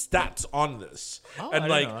stats on this.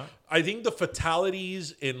 And I think the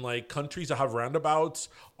fatalities in like countries that have roundabouts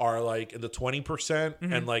are like in the 20%,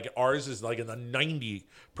 and like ours is like in the 90%.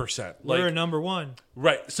 We're number one.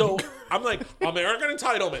 Right. So I'm like, American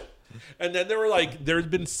entitlement. And then there were like, there's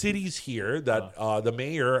been cities here that the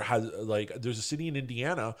mayor has, like, there's a city in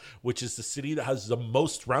Indiana, which is the city that has the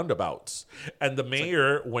most roundabouts. And the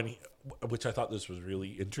mayor, which I thought this was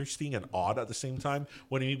really interesting and odd at the same time,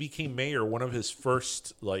 when he became mayor, one of his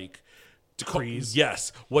first like decrees,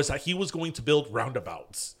 was that he was going to build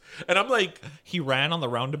roundabouts. And I'm like, he ran on the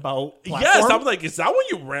roundabout platform? Yes, I'm like, is that what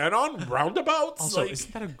you ran on, roundabouts? Also,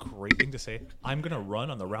 isn't that a great thing to say? I'm gonna run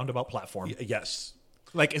on the roundabout platform. Yes.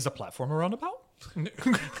 Like, is the platform a roundabout?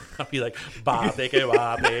 I'll be like, bate que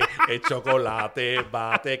bate, el chocolate,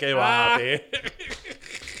 bate que bate.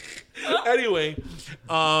 Anyway,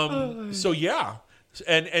 so yeah.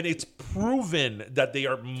 And it's proven that they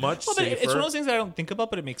are much safer. It's one of those things that I don't think about,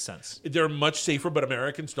 but it makes sense. They're much safer, but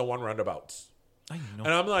Americans don't want roundabouts. I know.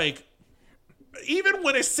 And I'm like, even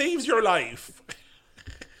when it saves your life.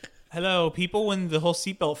 Hello, people, when the whole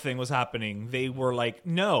seatbelt thing was happening, they were like,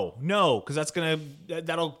 no, because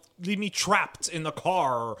that'll leave me trapped in the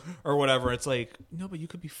car or whatever. It's like, no, but you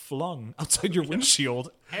could be flung outside your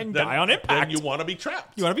windshield and die on impact. Then you want to be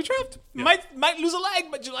trapped. You want to be trapped. Yeah. Might lose a leg,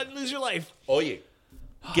 but you lose your life. Oye,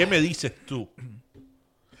 ¿qué me dices tú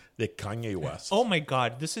de Kanye West? Oh my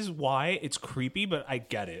God, this is why it's creepy, but I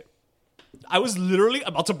get it. I was literally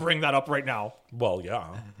about to bring that up right now. Well, yeah.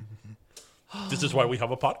 This is why we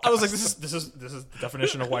have a podcast. I was like, this is the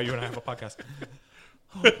definition of why you and I have a podcast.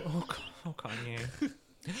 Oh, Kanye.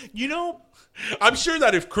 You know, I'm sure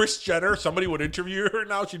that if Kris Jenner, somebody would interview her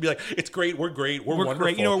now, she'd be like, "It's great, we're great, we're wonderful,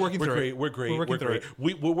 great. You know, we're working through it. We're great, we're great.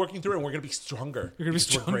 We're working through it, and we're gonna be stronger. You're gonna be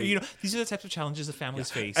stronger. You know, these are the types of challenges the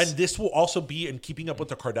families face. And this will also be in Keeping Up with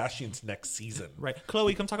the Kardashians next season. Right,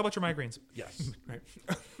 Chloe, come talk about your migraines. Yes. Right.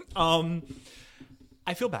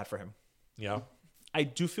 I feel bad for him. Yeah. I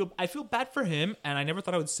feel bad for him, and I never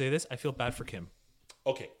thought I would say this. I feel bad for Kim.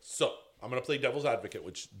 Okay, so I'm gonna play devil's advocate,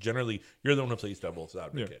 which generally you're the one who plays devil's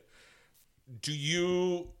advocate. Yeah. Do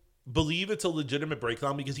you believe it's a legitimate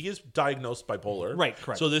breakdown? Because he is diagnosed bipolar. Right,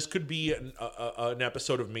 correct. So this could be an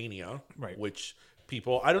episode of mania, right? Which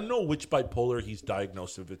people, I don't know which bipolar he's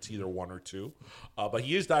diagnosed, if it's either one or two, but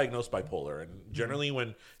he is diagnosed bipolar. And generally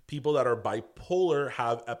when people that are bipolar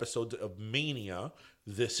have episodes of mania,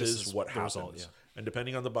 this is what happens. Result, yeah. And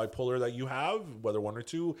depending on the bipolar that you have, whether one or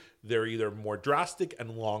two, they're either more drastic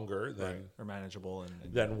and longer than or manageable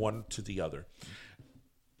than one to the other.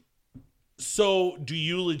 So, do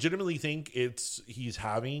you legitimately think he's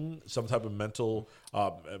having some type of mental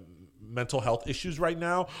health issues right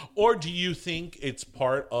now, or do you think it's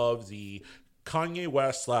part of the Kanye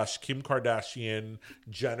West / Kim Kardashian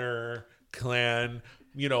Jenner clan,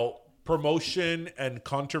 promotion and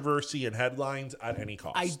controversy and headlines at any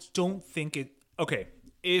cost? I don't think it. Okay,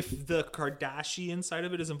 if the Kardashian side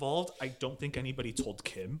of it is involved, I don't think anybody told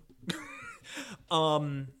Kim.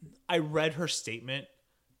 I read her statement.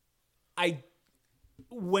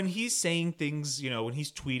 When he's saying things, when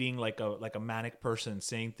he's tweeting like a manic person,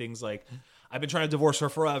 saying things like, "I've been trying to divorce her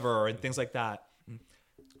forever" and things like that.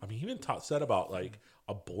 I mean, he even said about like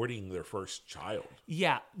aborting their first child.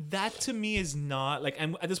 Yeah, that to me is not like.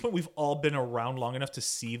 And at this point, we've all been around long enough to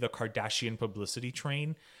see the Kardashian publicity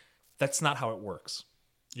train. That's not how it works.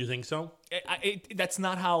 You think so? That's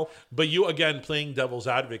not how. But you again playing devil's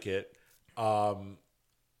advocate. And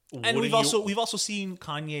we've also seen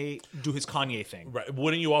Kanye do his Kanye thing. Right.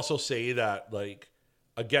 Wouldn't you also say that, like,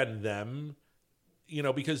 again, them,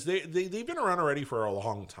 because they've been around already for a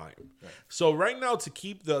long time. Right. So right now, to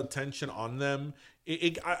keep the attention on them,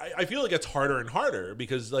 I feel like it's harder and harder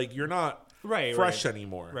because, like, you're not fresh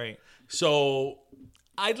anymore. Right. So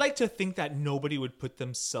I'd like to think that nobody would put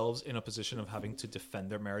themselves in a position of having to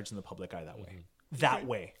defend their marriage in the public eye that way. Mm-hmm. That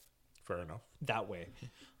way. Fair enough. That way.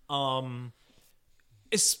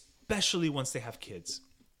 Especially once they have kids.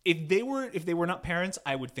 If they were not parents,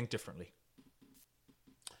 I would think differently.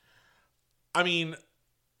 I mean,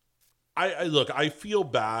 I feel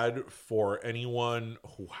bad for anyone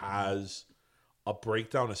who has a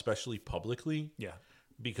breakdown, especially publicly. Yeah.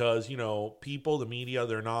 Because, people, the media,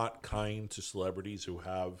 they're not kind to celebrities who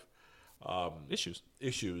have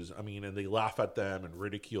issues. I mean, and they laugh at them and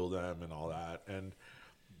ridicule them and all that. And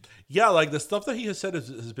yeah, like the stuff that he has said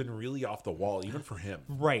has been really off the wall, even for him.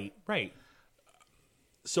 Right.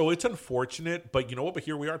 So it's unfortunate, but you know what? But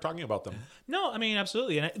here we are talking about them. No, I mean,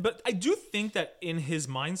 absolutely. But I do think that in his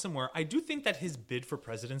mind somewhere, I do think that his bid for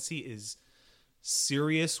presidency is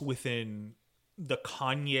serious within the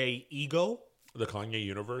Kanye ego. The Kanye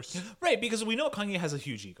universe. Right, because we know Kanye has a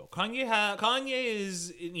huge ego. Kanye is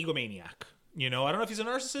an egomaniac. I don't know if he's a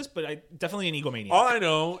narcissist, but definitely an egomaniac. All I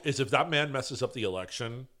know is if that man messes up the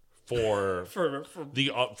election for for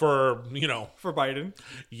Biden,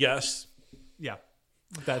 yes, yeah,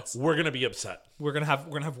 we're gonna be upset. We're gonna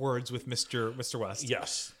have words with Mr. West.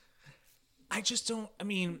 Yes, I just don't. I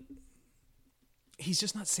mean, he's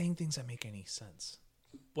just not saying things that make any sense.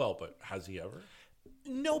 Well, but has he ever?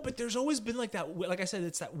 No, but there's always been like that. Like I said,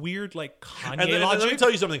 it's that weird like Kanye and logic. Let me tell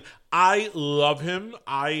you something. I love him.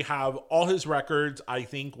 I have all his records. I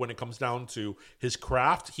think when it comes down to his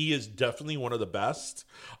craft, he is definitely one of the best.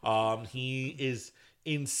 He is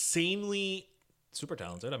insanely super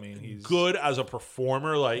talented. I mean, he's good as a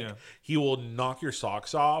performer. Like he will knock your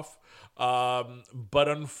socks off. But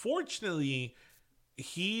unfortunately,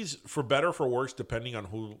 he's, for better or for worse, depending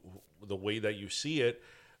on the way that you see it,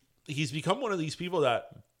 he's become one of these people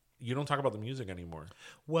that you don't talk about the music anymore.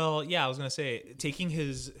 Well, yeah, I was gonna say, taking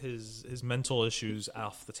his mental issues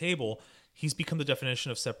off the table, he's become the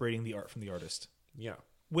definition of separating the art from the artist. Yeah,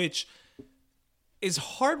 which is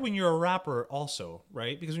hard when you're a rapper, also,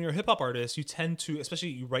 right? Because when you're a hip hop artist, you tend to, especially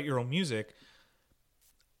you write your own music.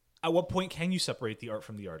 At what point can you separate the art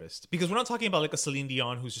from the artist? Because we're not talking about like a Celine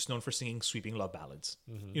Dion who's just known for singing sweeping love ballads.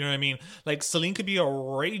 Mm-hmm. You know what I mean? Like Celine could be a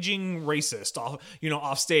raging racist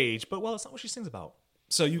off stage, but well, it's not what she sings about.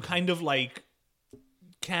 So you kind of like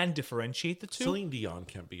can differentiate the two. Celine Dion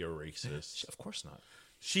can't be a racist. Of course not.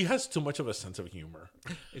 She has too much of a sense of humor.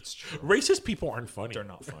 It's true. Racist people aren't funny. They're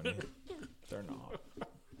not funny. They're not.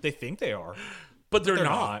 They think they are. But they're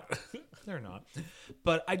not. They're not.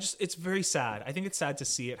 But it's very sad. I think it's sad to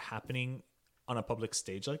see it happening on a public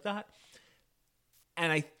stage like that.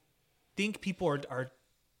 And I think people are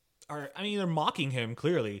I mean, they're mocking him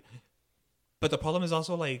clearly. But the problem is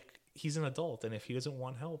also like, he's an adult, and if he doesn't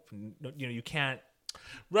want help, you can't.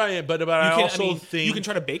 Right, but I also think you can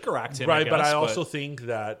try to Baker Act him. Right, but I also think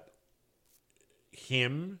that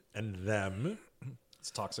him and them, it's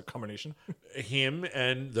a toxic combination. Him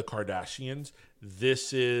and the Kardashians,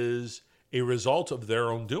 this is a result of their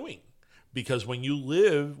own doing. Because when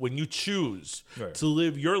you choose to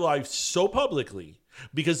live your life so publicly,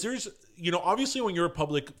 because there's, obviously when you're a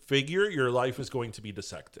public figure, your life is going to be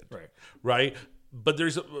dissected. Right? But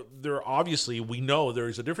there obviously, we know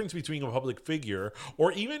there's a difference between a public figure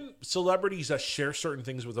or even celebrities that share certain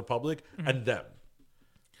things with the public and them.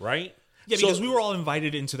 Right? Yeah, because we were all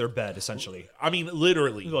invited into their bed, essentially. I mean,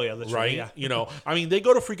 literally. Oh, yeah, literally, right? Yeah. I mean, they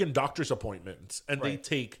go to freaking doctor's appointments and they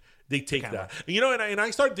take that. And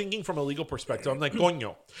I start thinking from a legal perspective. I'm like,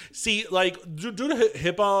 coño. See, like, due to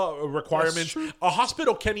HIPAA requirements, a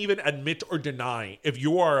hospital can't even admit or deny if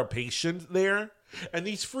you are a patient there. And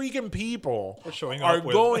these freaking people are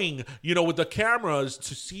going, with the cameras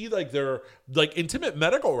to see like their like intimate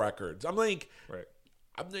medical records. I'm like,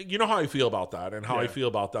 you know how I feel about that and how I feel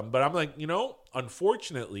about them. But I'm like,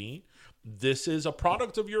 unfortunately, this is a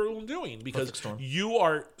product of your own doing because you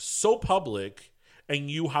are so public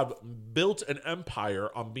and you have built an empire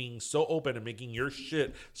on being so open and making your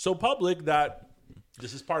shit so public that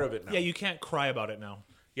this is part of it now. Yeah, you can't cry about it now.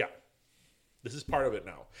 Yeah. This is part of it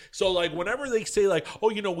now. So, like, whenever they say, like,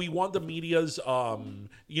 oh, we want the media's,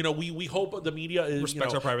 we hope the media is,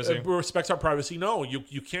 respects our privacy. Respects our privacy. No,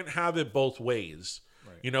 you can't have it both ways.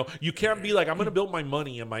 Right. You can't be like, I'm going to build my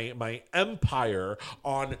money and my empire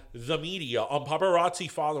on the media, on paparazzi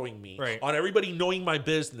following me, on everybody knowing my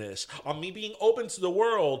business, on me being open to the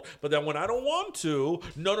world. But then when I don't want to,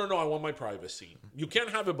 no, I want my privacy. You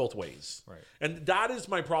can't have it both ways. Right. And that is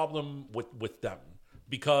my problem with them.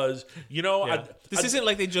 Because, this isn't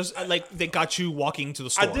like they got you walking to the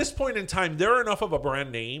store. At this point in time, they're enough of a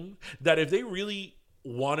brand name that if they really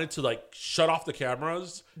wanted to like shut off the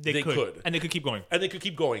cameras, they could. And they could keep going. And they could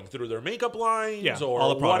keep going through their makeup lines or all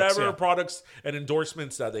the products, whatever products and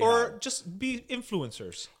endorsements that they have. Or just be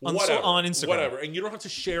influencers on Instagram. Whatever. And you don't have to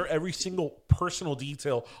share every single personal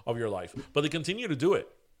detail of your life. But they continue to do it.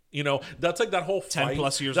 That's like that whole fight. 10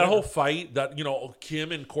 plus years that later. whole fight that,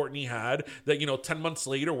 Kim and Courtney had that, 10 months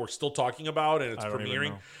later we're still talking about and it's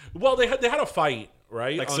premiering. Well, they had a fight,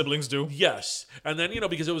 right? Like siblings do? Yes. And then,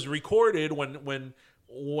 because it was recorded when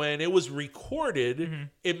it was recorded,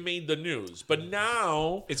 it made the news. But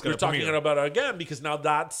now we're talking about it again because now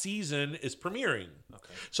that season is premiering.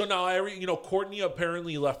 Okay. So now Courtney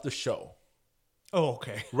apparently left the show. Oh,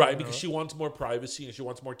 okay. Right, because she wants more privacy and she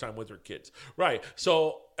wants more time with her kids. Right.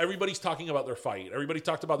 So everybody's talking about their fight. Everybody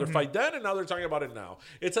talked about their fight then, and now they're talking about it now.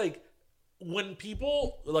 It's like when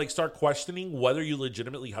people like start questioning whether you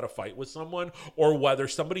legitimately had a fight with someone or whether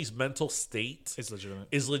somebody's mental state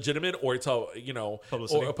is legitimate or it's a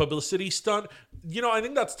publicity. Or a publicity stunt. I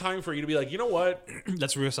think that's time for you to be like, you know what?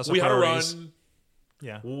 Let's reassess our we had a priorities. run.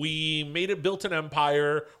 Yeah. We built an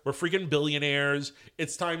empire. We're freaking billionaires.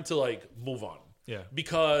 It's time to like move on. Yeah.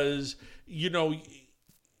 Because,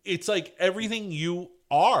 it's like everything you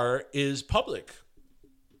are is public.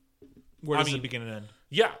 Where does it begin and end?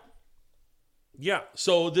 Yeah. Yeah.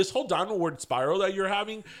 So this whole downward spiral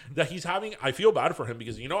that he's having, I feel bad for him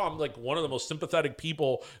because, I'm like one of the most sympathetic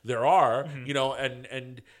people there are,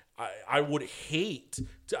 and I would hate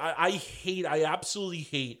I absolutely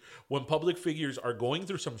hate when public figures are going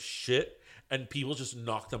through some shit and people just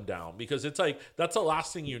knock them down because it's like, that's the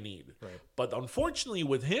last thing you need. Right. But unfortunately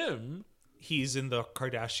with him, he's in the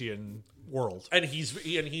Kardashian world, and he's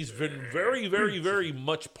been very, very, very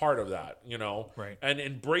much part of that, you know, right? And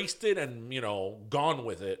embraced it, and gone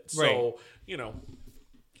with it. So right.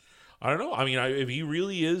 I don't know. I mean, if he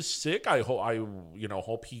really is sick, I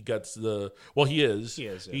hope he gets the. Well, he is. He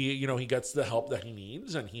is. Yeah. He gets the help that he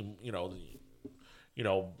needs, and he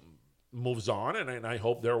moves on, and I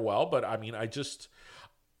hope they're well. But I mean, I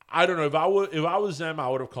don't know. If I was them, I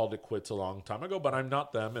would have called it quits a long time ago. But I'm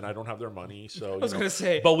not them, and I don't have their money. So I was going to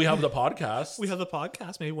say, but we have the podcast. We have the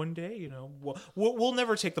podcast. Maybe one day, we'll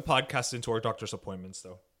never take the podcast into our doctor's appointments,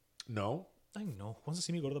 though. No, I know. Wants to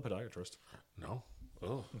see me go to the podiatrist? No.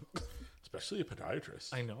 Oh, especially a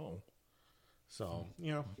podiatrist. I know. So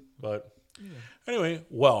but anyway,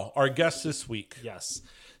 well, our guest this week. Yes.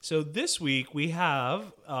 So this week we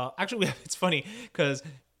have it's funny because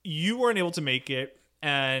you weren't able to make it.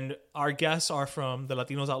 And our guests are from the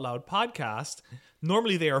Latinos Out Loud podcast.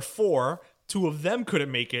 Normally they are 4. 2 of them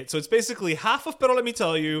couldn't make it. So it's basically half of Pero Let Me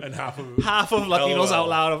Tell You and half of Latinos Out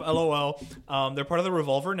Loud of LOL. They're part of the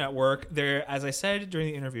Revolver Network. They're, as I said during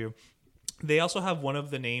the interview, they also have one of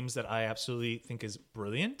the names that I absolutely think is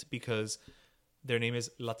brilliant because their name is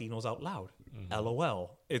Latinos Out Loud. Mm-hmm.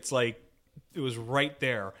 LOL. It's like, it was right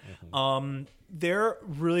there. Mm-hmm. They're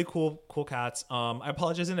really cool cats. I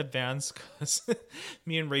apologize in advance because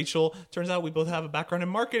me and Rachel, turns out we both have a background in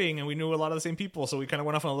marketing and we knew a lot of the same people. So we kind of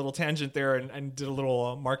went off on a little tangent there and did a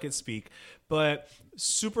little market speak. But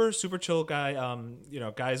super, super chill guy,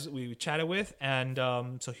 guys we chatted with. And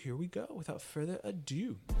so here we go. Without further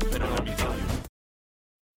ado. Let me tell you.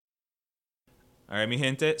 All right, mi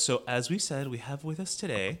gente. So as we said, we have with us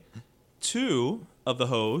today 2 of the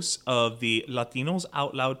hosts of the Latinos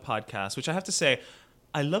Out Loud podcast, which I have to say,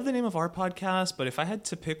 I love the name of our podcast, but if I had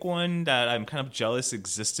to pick one that I'm kind of jealous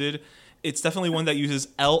existed, it's definitely one that uses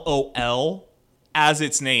LOL as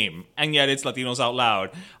its name, and yet it's Latinos Out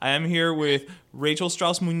Loud. I am here with Rachel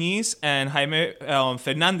Strauss-Muniz and Jaime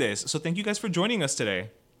Fernandez. So thank you guys for joining us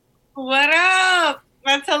today. What up?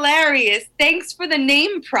 That's hilarious. Thanks for the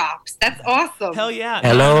name props. That's awesome. Hell yeah.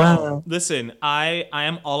 Hello. Listen, I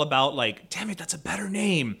am all about damn it, that's a better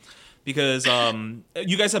name. Because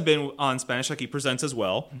you guys have been on Spanish Aquí Presents as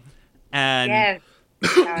well. And yes.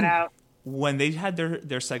 Shout out. When they had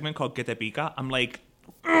their segment called Que Te Pica, I'm like,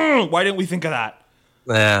 why didn't we think of that?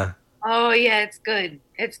 Yeah. Oh, yeah, it's good.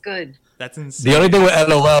 It's good. That's insane. The only thing with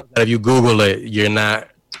LOL is that if you Google it, you're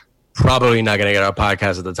probably not going to get our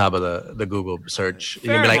podcast at the top of the Google search.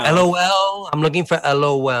 You're going to be like, LOL, I'm looking for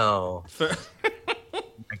LOL.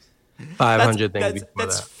 500 things.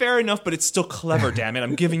 That's fair enough, but it's still clever, damn it.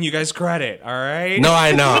 I'm giving you guys credit, all right? No,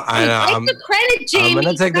 I know. Take the credit, Jamie. I'm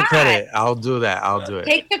going to take the credit. I'll do that. I'll do it.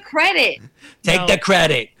 Take the credit. Take the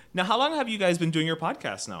credit. Now, how long have you guys been doing your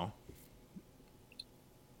podcast now?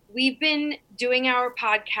 We've been doing our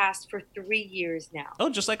podcast for 3 years now. Oh,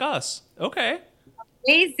 just like us. Okay.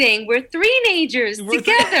 Amazing. We're three-nagers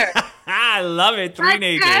together. I love it.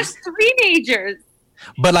 Three-nagers. Three-nagers.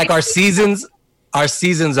 But like our seasons are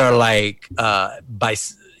like by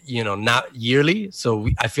not yearly. So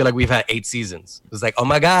I feel like we've had 8 seasons. It's like, oh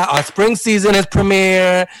my God, our spring season is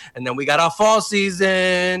premiere, and then we got our fall season.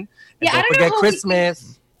 And don't forget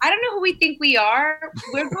Christmas. I don't know who we think we are.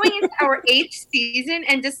 We're going into our 8th season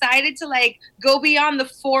and decided to go beyond the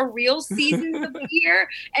 4 real seasons of the year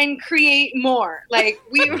and create more. I'm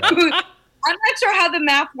not sure how the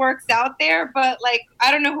math works out there, but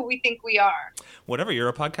I don't know who we think we are. Whatever, you're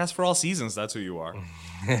a podcast for all seasons. That's who you are.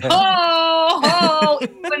 Oh, you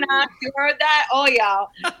heard that? Oh, y'all.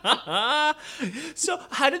 So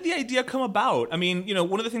how did the idea come about? I mean,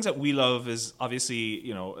 one of the things that we love is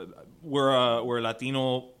obviously, we're a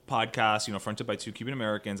Latino podcast, fronted by 2 Cuban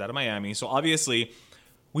Americans out of Miami. So obviously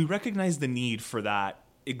we recognize the need for that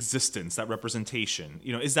existence, that representation.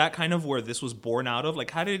 Is that kind of where this was born out of?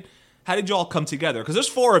 How did you all come together? Because there's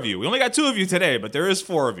 4 of you. We only got 2 of you today, but there is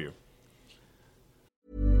 4 of you.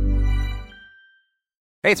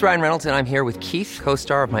 Hey, it's Ryan Reynolds, and I'm here with Keith,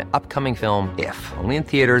 co-star of my upcoming film, If, only in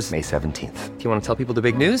theaters May 17th. Do you want to tell people the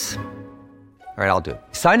big news? All right, I'll do it.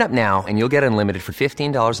 Sign up now and you'll get unlimited for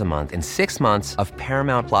 $15 a month and 6 months of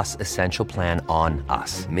Paramount Plus Essential Plan on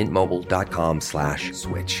us.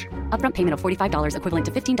 MintMobile.com/switch. Upfront payment of $45 equivalent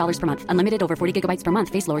to $15 per month. Unlimited over 40 gigabytes per month.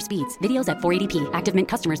 Face lower speeds. Videos at 480p. Active Mint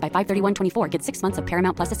customers by 531.24 get 6 months of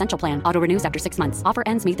Paramount Plus Essential Plan. Auto renews after 6 months. Offer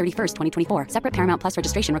ends May 31st, 2024. Separate Paramount Plus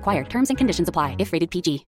registration required. Terms and conditions apply if rated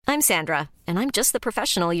PG. I'm Sandra, and I'm just the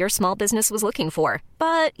professional your small business was looking for.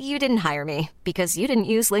 But you didn't hire me because you didn't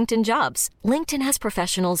use LinkedIn Jobs. LinkedIn has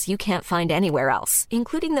professionals you can't find anywhere else,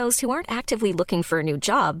 including those who aren't actively looking for a new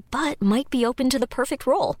job, but might be open to the perfect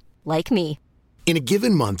role, like me. In a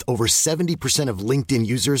given month, over 70% of LinkedIn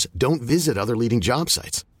users don't visit other leading job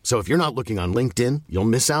sites. So if you're not looking on LinkedIn, you'll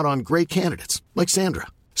miss out on great candidates like Sandra.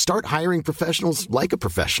 Start hiring professionals like a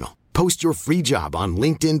professional. Post your free job on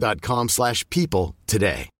linkedin.com/people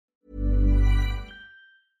today.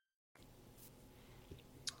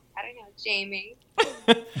 I don't know, Jamie.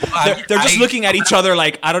 They're just looking at each other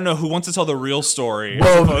like, I don't know who wants to tell the real story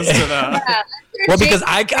as opposed to the... Well, because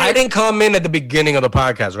I didn't come in at the beginning of the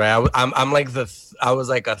podcast, right? I'm like I was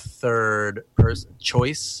like a third person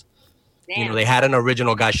choice. Damn. You know, they had an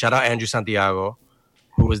original guy. Shout out Andrew Santiago,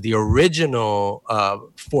 who was the original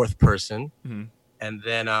fourth person, and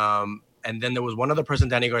then there was one other person,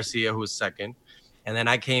 Danny Garcia, who was second, and then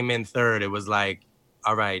I came in third. It was like,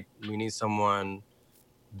 all right, we need someone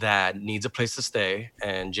that needs a place to stay,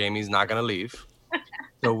 and Jamie's not gonna leave.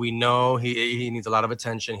 So we know he needs a lot of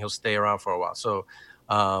attention. He'll stay around for a while. So,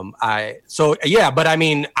 but I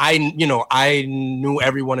mean, I knew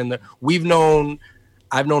everyone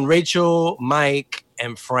I've known Rachel, Mike,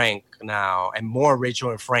 and Frank now, and more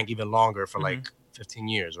Rachel and Frank even longer for like 15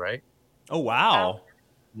 years, right? Oh, wow.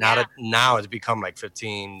 Now it's become like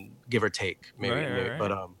 15, give or take, maybe. Right.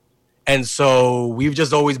 But and so we've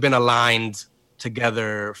just always been aligned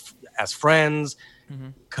together as friends.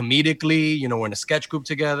 Comedically, we're in a sketch group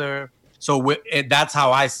together. So that's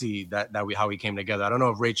how I see how we came together. I don't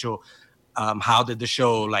know if Rachel, how did the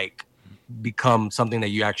show like become something that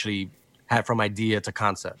you actually had from idea to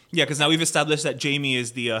concept? Yeah, because now we've established that Jamie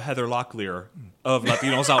is the Heather Locklear of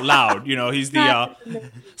Latinos Out Loud. He's the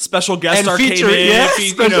special guest star, came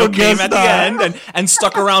at the end and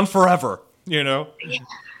stuck around forever. Yeah.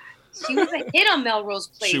 She was a hit on Melrose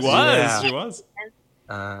Place. She was.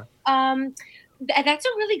 That's a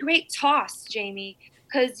really great toss, Jamie,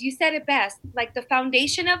 because you said it best. Like, the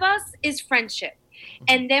foundation of us is friendship.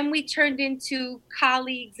 And then we turned into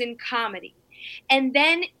colleagues in comedy. And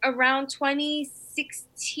then around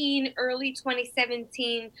 2016, early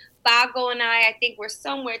 2017, Bago and I think we're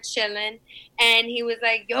somewhere chilling. And he was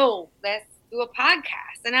like, yo, let's do a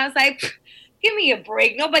podcast. And I was like, give me a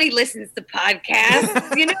break. Nobody listens to podcasts.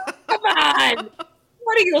 Come on.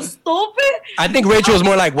 What are you, stupid? I think Rachel was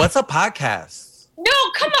more like, what's a podcast?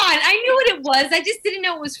 No, come on. I knew what it was. I just didn't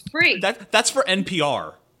know it was free. That's for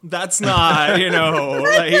NPR. That's not, That's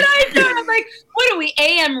what I thought. I'm like, what are we,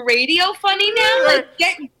 AM radio funny now? Like,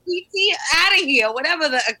 get PT out of here, whatever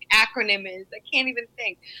the acronym is. I can't even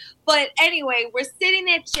think. But anyway, we're sitting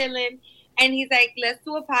there chilling, and he's like, let's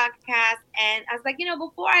do a podcast. And I was like,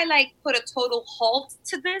 before I like put a total halt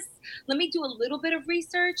to this, let me do a little bit of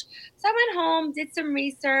research. So I went home, did some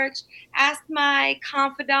research, asked my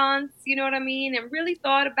confidants, you know what I mean, and really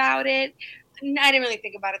thought about it. I didn't really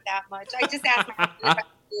think about it that much. I just asked my husband if I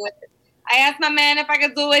could do it. I asked my man if I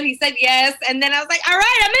could do it. He said yes. And then I was like, all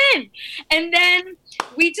right, I'm in. And then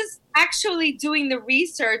we just actually doing the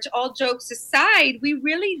research, all jokes aside, we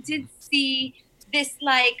really did see this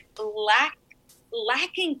like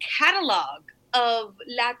lacking catalog of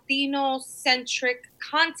Latino-centric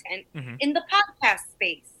content in the podcast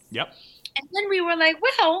space. Yep. And then we were like,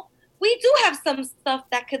 well, we do have some stuff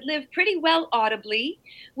that could live pretty well audibly.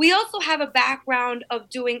 We also have a background of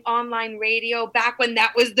doing online radio back when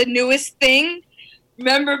that was the newest thing.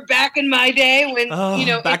 Remember back in my day when,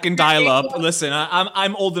 back in dial-up. Listen,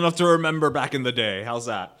 I'm old enough to remember back in the day. How's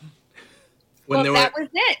that? When there that were was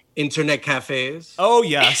it. Internet cafes. Oh,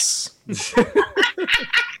 yes.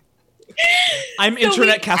 I'm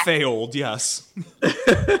internet cafe old, yes.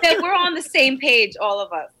 We're on the same page, all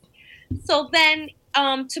of us. So then,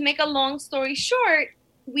 to make a long story short,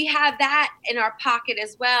 we have that in our pocket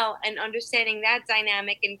as well, and understanding that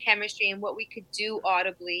dynamic and chemistry and what we could do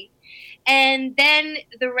audibly. And then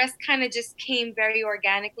the rest kind of just came very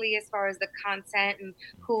organically as far as the content and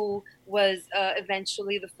who was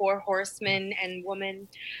eventually the four horsemen and woman.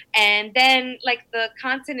 And then like the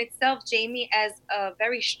content itself, Jamie as a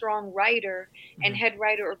very strong writer and head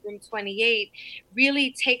writer of Room 28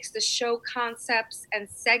 really takes the show concepts and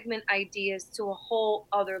segment ideas to a whole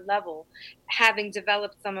other level, having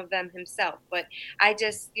developed some of them himself. But I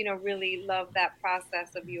just, really love that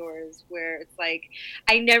process of yours where it's like,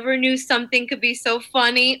 I never knew something could be so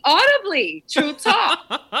funny audibly. True talk.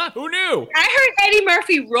 Who knew? I heard Eddie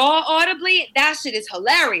Murphy raw audibly. That shit is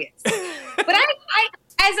hilarious. But I,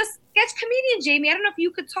 as a sketch comedian, Jamie, I don't know if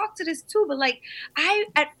you could talk to this too, but like I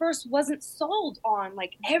at first wasn't sold on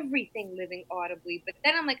like everything living audibly. But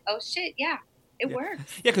then I'm like, oh shit, yeah. It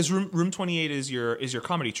works. Yeah, because Room 28 is your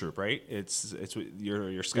comedy troupe, right? It's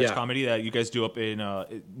your sketch comedy that you guys do up in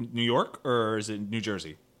New York, or is it New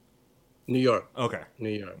Jersey? New York. Okay. New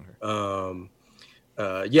York.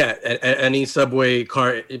 Any subway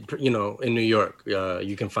car, in New York,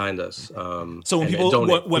 you can find us. So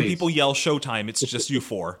when people yell Showtime, it's just you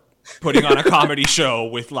four putting on a comedy show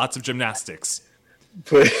with lots of gymnastics.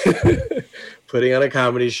 Putting on a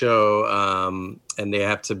comedy show, and they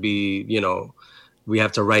have to be, we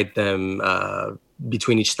have to write them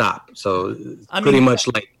between each stop. So pretty much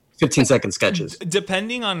like 15-second sketches.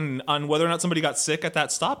 Depending on whether or not somebody got sick at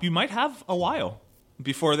that stop, you might have a while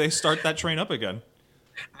before they start that train up again.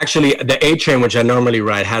 Actually, the A train, which I normally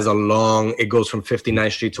ride, has it goes from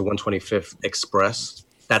 59th Street to 125th Express.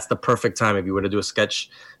 That's the perfect time if you were to do a sketch.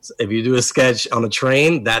 If you do a sketch on a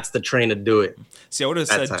train, that's the train to do it. See, I would have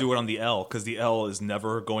said do it on the L, because the L is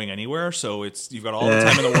never going anywhere, so you've got all the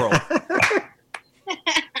time in the world.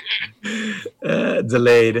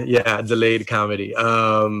 Delayed comedy.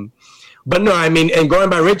 But no, I mean, and going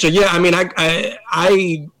by Richard, I mean,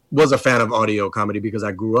 I was a fan of audio comedy because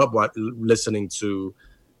I grew up listening to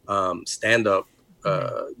stand-up,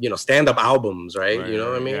 stand-up albums, right? You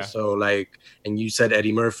know what I mean? Yeah. So like, and you said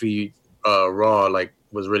Eddie Murphy Raw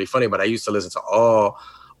was really funny, but I used to listen to all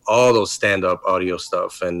those stand-up audio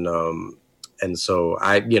stuff, and so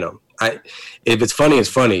if it's funny, it's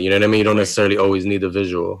funny. You know what I mean? You don't necessarily always need the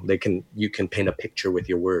visual. You can paint a picture with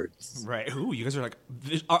your words. Right. Ooh, you guys are like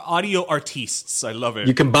audio artists. I love it.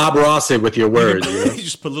 You can Bob Ross it with your words. You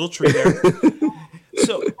just put a little tree there.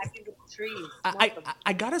 So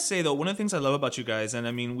I gotta say though, one of the things I love about you guys, and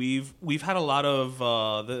I mean we've had a lot of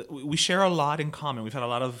we share a lot in common. We've had a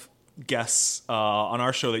lot of guests on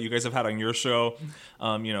our show that you guys have had on your show.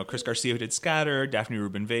 Chris Garcia, who did Scatter, Daphne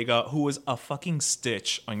Rubin Vega, who was a fucking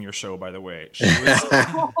stitch on your show, by the way.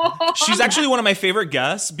 She's actually one of my favorite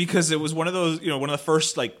guests because it was one of those, one of the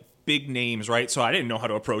first like big names, right? So I didn't know how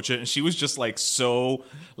to approach it, and she was just like so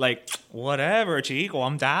like whatever, chico,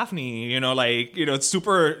 I'm Daphne, it's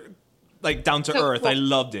super like down to earth. Cool. I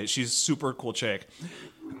loved it. She's a super cool chick.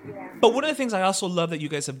 Yeah. But one of the things I also love that you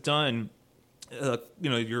guys have done,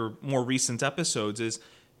 your more recent episodes, is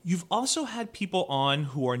you've also had people on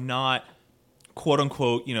who are not quote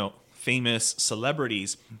unquote, famous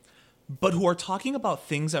celebrities, but who are talking about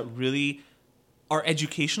things that really are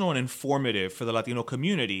educational and informative for the Latino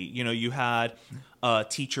community. You had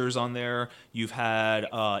teachers on there, you've had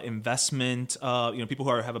investment, people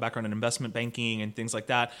who have a background in investment banking and things like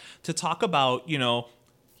that, to talk about,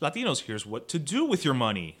 Latinos, here's what to do with your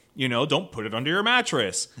money. Don't put it under your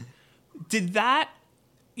mattress. Did that,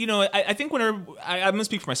 I think whenever, I'm going to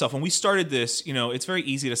speak for myself, when we started this, it's very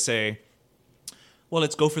easy to say, well,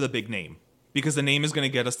 let's go for the big name, because the name is going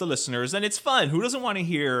to get us the listeners, and it's fun. Who doesn't want to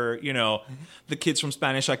hear, the kids from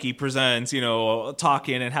Spanish Aquí Presents,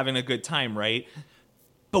 talking and having a good time, right?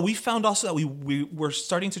 But we found also that we were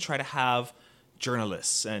starting to try to have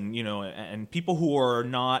journalists and, and people who are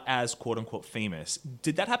not as quote unquote famous.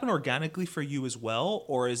 Did that happen organically for you as well?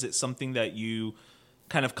 Or is it something that you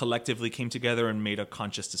kind of collectively came together and made a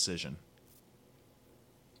conscious decision?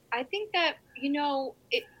 I think that,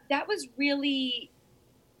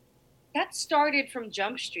 that started from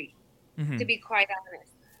Jump Street, to be quite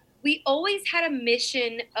honest. We always had a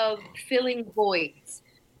mission of filling voids,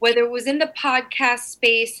 whether it was in the podcast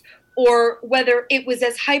space or whether it was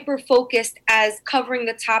as hyper-focused as covering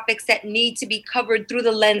the topics that need to be covered through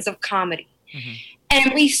the lens of comedy. Mm-hmm.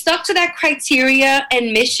 And we stuck to that criteria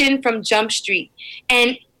and mission from Jump Street.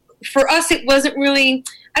 And for us, it wasn't really,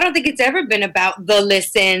 I don't think it's ever been about the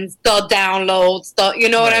listens, the downloads,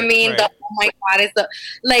 what I mean? Right. Oh my God, it's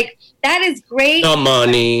that is great. The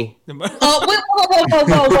money. Oh,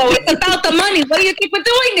 whoa. It's about the money. What do you think we're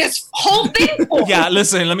doing this whole thing for? Yeah,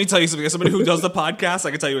 listen, let me tell you something. As somebody who does the podcast,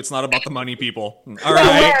 I can tell you it's not about the money, people. All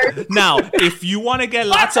right. Now, if you want to get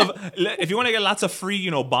lots of free,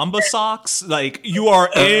 Bamba socks, you are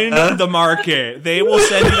in the market. They will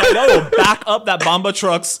send you that. They will back up that Bamba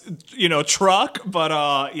truck's, truck.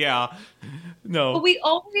 But yeah, no. But we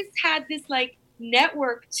always had this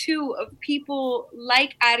network too of people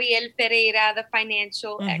like Ariel Pereira, the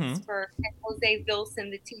financial expert, and Jose Vilson,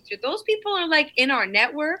 the teacher. Those people are in our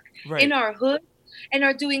network, in our hood, and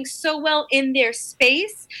are doing so well in their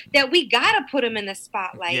space that we gotta put them in the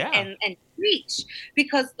spotlight and reach.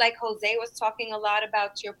 Because like Jose was talking a lot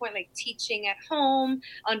about, to your point, teaching at home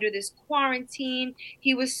under this quarantine,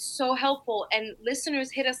 he was so helpful, and listeners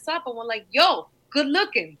hit us up and were like, yo, good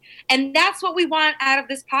looking. And that's what we want out of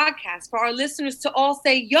this podcast, for our listeners to all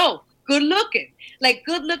say, yo, good looking.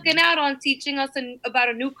 Good looking out on teaching us about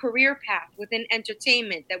a new career path within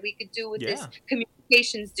entertainment that we could do with this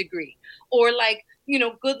communications degree. Or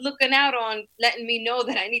good looking out on letting me know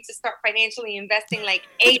that I need to start financially investing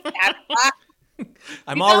ASAP.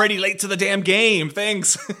 I'm already late to the damn game.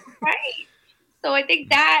 Thanks. Right. So I think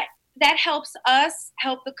that helps us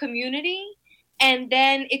help the community. And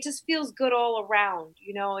then it just feels good all around.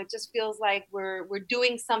 You know, it just feels like we're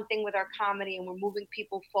doing something with our comedy and we're moving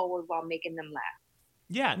people forward while making them laugh.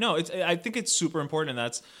 Yeah, no, I think it's super important, and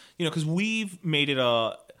that's, you know, because we've made it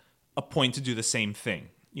a point to do the same thing,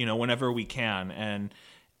 you know, whenever we can, and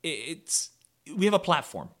we have a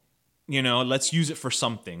platform, you know, let's use it for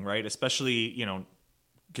something, right? Especially, you know,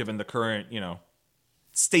 given the current, you know,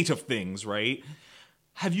 state of things, right?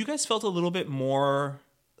 Have you guys felt a little bit more?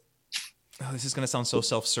 Oh, this is going to sound so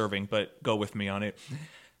self-serving, but go with me on it.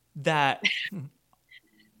 That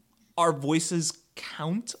our voices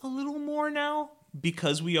count a little more now?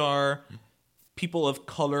 Because we are people of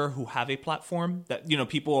color who have a platform, that, you know,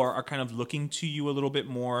 people are kind of looking to you a little bit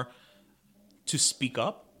more to speak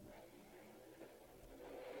up?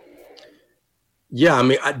 Yeah, I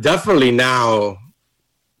mean, definitely now,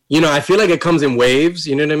 you know, I feel like it comes in waves,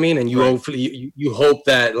 you know what I mean? And you hopefully, you hope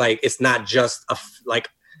that, like, it's not just a fad.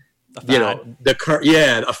 You know,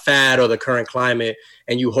 a fad or the current climate,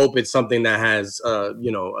 and you hope it's something that has,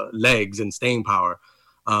 you know, legs and staying power.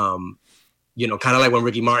 You know, kind of like when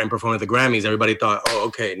Ricky Martin performed at the Grammys, everybody thought, oh,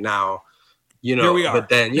 okay, now, you know, here we are. But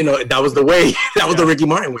then, you know, that was the way, that was the Ricky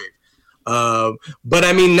Martin wave. But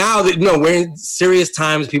I mean, now that, you know, we're in serious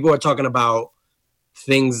times, people are talking about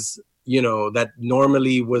things, you know, that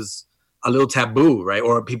normally was a little taboo, right?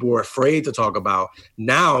 Or people were afraid to talk about.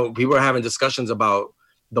 Now people are having discussions about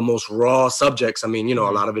the most raw subjects. I mean, you know,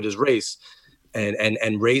 a lot of it is race,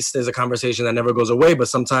 and race is a conversation that never goes away, but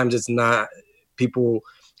sometimes it's not, people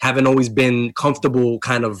haven't always been comfortable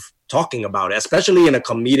kind of talking about it, especially in a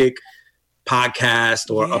comedic podcast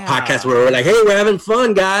or a podcast where we're like, hey, we're having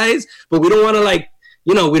fun, guys, but we don't want to, like,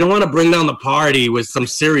 you know, we don't want to bring down the party with some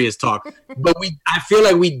serious talk. But I feel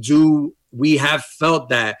like we have felt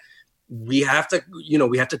that we have to, you know,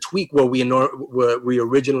 we have to tweak what we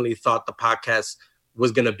originally thought the podcast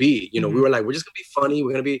was going to be. You know, we were like, we're just going to be funny.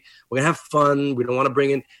 We're going to have fun. We don't want to bring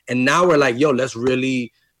in, and now we're like, yo, let's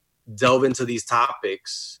really delve into these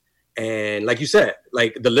topics. And like you said,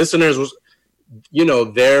 like, the listeners was, you know,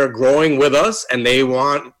 they're growing with us, and they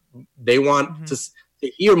want to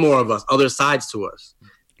hear more of us, other sides to us.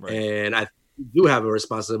 Right. And I do have a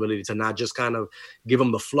responsibility to not just kind of give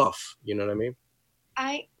them the fluff. You know what I mean?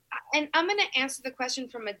 And I'm going to answer the question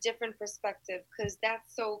from a different perspective, because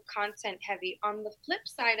that's so content heavy. On the flip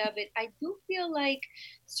side of it, I do feel like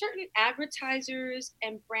certain advertisers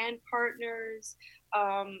and brand partners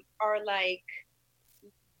are like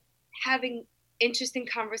having interesting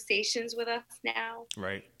conversations with us now.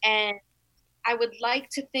 Right. And I would like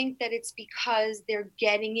to think that it's because they're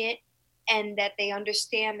getting it, and that they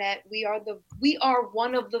understand that we are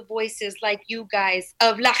one of the voices, like you guys,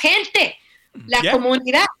 of la gente, la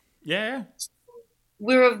comunidad. Yeah.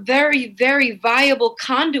 We're a very, very viable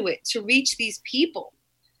conduit to reach these people.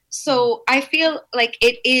 So I feel like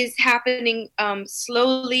it is happening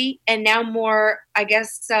slowly, and now more, I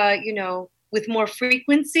guess, you know, with more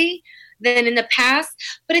frequency than in the past.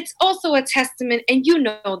 But it's also a testament, and you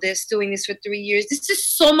know this, doing this for 3 years, this is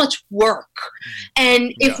so much work.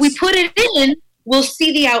 And if we put it in, we'll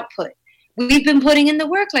see the output. We've been putting in the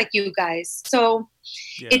work, like you guys. So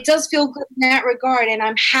it does feel good in that regard. And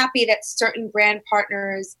I'm happy that certain brand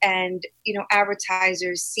partners and, you know,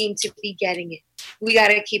 advertisers seem to be getting it. We got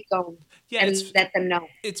to keep going and let them know.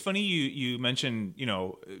 It's funny you mentioned, you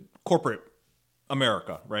know, corporate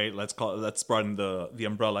America, right? Let's broaden the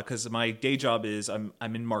umbrella, because my day job is I'm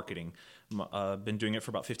in marketing. I've been doing it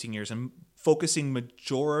for about 15 years. I'm focusing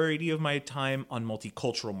majority of my time on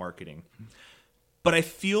multicultural marketing. But I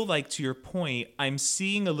feel like, to your point, I'm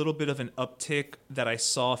seeing a little bit of an uptick that I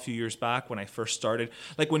saw a few years back when I first started.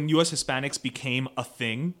 Like when U.S. Hispanics became a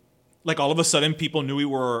thing, like all of a sudden people knew we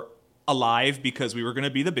were alive because we were going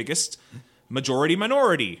to be the biggest majority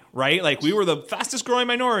minority, right? Like we were the fastest growing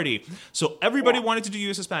minority. So everybody wanted to do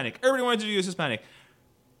U.S. Hispanic. Everybody wanted to do U.S. Hispanic.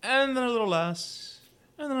 And then a little less,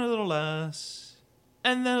 and then a little less,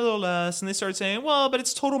 and then a little less. And they started saying, well, but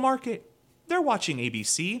it's total market. They're watching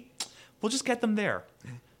ABC. We'll just get them there.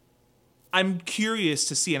 I'm curious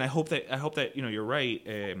to see, and I hope that you know, you're right,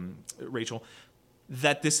 Rachel,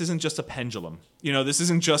 that this isn't just a pendulum. You know, this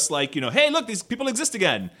isn't just like, you know, hey, look, these people exist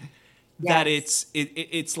again. Yes. That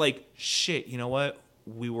it's like, shit, you know what?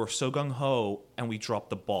 We were so gung-ho and we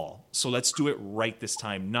dropped the ball. So let's do it right this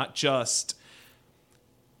time. Not just,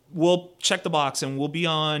 we'll check the box and we'll be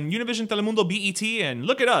on Univision, Telemundo, BET, and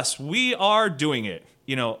look at us. We are doing it.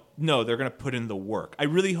 You know, no, they're going to put in the work. I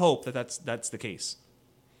really hope that that's the case.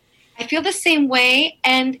 I feel the same way,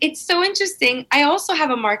 and it's so interesting. I also have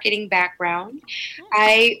a marketing background.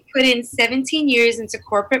 I put in 17 years into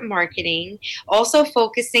corporate marketing, also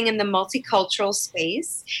focusing in the multicultural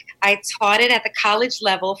space. I taught it at the college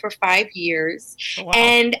level for 5 years,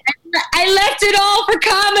 and I left it all for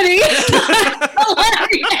comedy.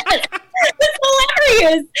 Hilarious. It's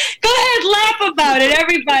hilarious. Go ahead, laugh about it,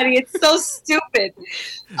 everybody. It's so stupid.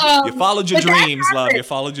 You followed your dreams, love. You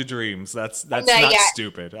followed your dreams. That's not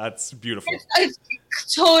stupid. That's beautiful.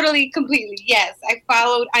 It's totally, completely. Yes,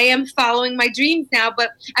 I am following my dreams now,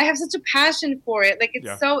 but I have such a passion for it. Like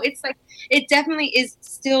it's like it definitely is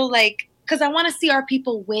still like, because I want to see our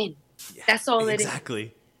people win. Yeah, that's all it is.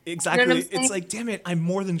 Exactly. You know It's like, damn it, I'm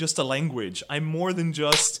more than just a language. I'm more than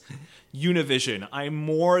just Univision. I'm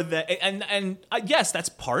more than, and yes, that's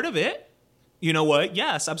part of it. You know what?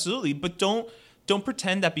 Yes, absolutely. But don't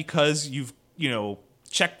pretend that because you've,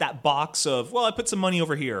 checked that box of, well, I put some money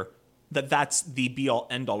over here, that's the be all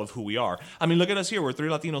end all of who we are. I mean, look at us here. We're 3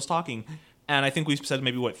 Latinos talking. And I think we've said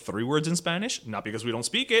maybe 3 words in Spanish, not because we don't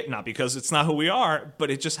speak it, not because it's not who we are,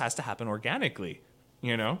 but it just has to happen organically,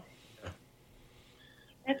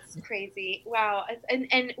 That's crazy. Wow.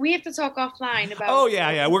 And we have to talk offline about. Oh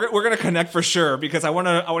yeah. We're going to connect for sure, because I want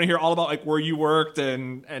to hear all about like where you worked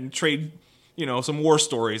and trade, some war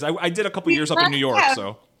stories. I did a couple years up in New York,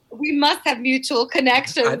 so we must have mutual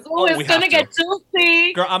connections. It's going to get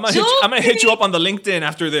juicy. Girl, I'm going to hit you up on the LinkedIn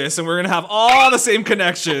after this, and we're going to have all the same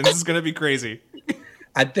connections. It's going to be crazy.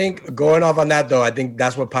 I think going off on that, though, I think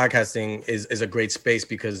that's what podcasting is a great space,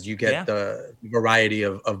 because you get the variety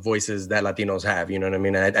of voices that Latinos have. You know what I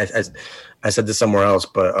mean? And I said this somewhere else,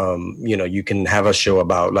 but, you can have a show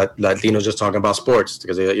about Latinos just talking about sports,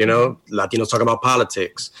 because, Latinos talking about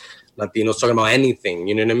politics, Latinos talking about anything.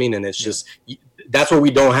 You know what I mean? And it's just, that's what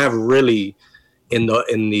we don't have really in the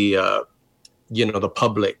the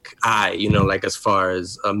public eye, like as far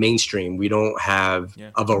as mainstream, we don't have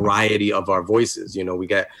a variety of our voices. We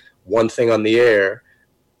get one thing on the air,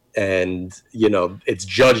 and it's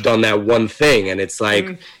judged on that one thing, and it's like,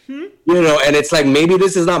 and it's like, maybe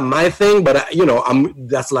this is not my thing, but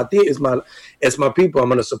that's Latino, it's my people, I'm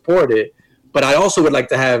gonna support it, but I also would like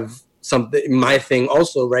to have something, my thing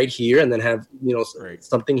also right here, and then have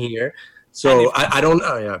something here. So I don't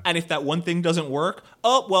know. And if that one thing doesn't work,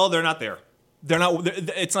 they're not there.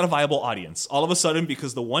 It's not a viable audience. All of a sudden,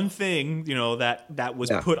 because the one thing, that was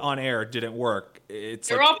put on air didn't work,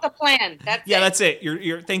 you're off the plan. That's it.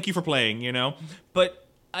 You're thank you for playing, But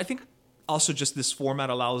I think also just this format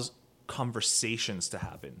allows conversations to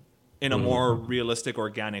happen in a more realistic,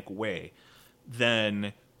 organic way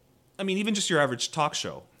than, even just your average talk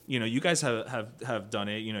show. You guys have done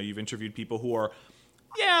it. You've interviewed people who are,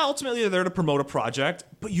 ultimately they're there to promote a project,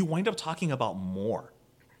 but you wind up talking about more.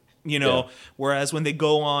 Whereas when they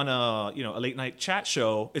go on a late night chat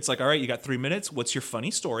show, it's like, all right, you got 3 minutes. What's your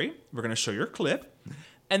funny story? We're going to show your clip,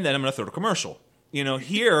 and then I'm going to throw a commercial.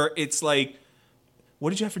 Here it's like, what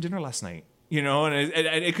did you have for dinner last night? And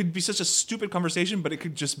it could be such a stupid conversation, but it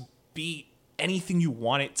could just be anything you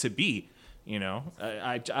want it to be.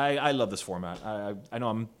 I love this format. I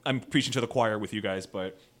know I'm preaching to the choir with you guys,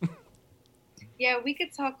 but. Yeah, we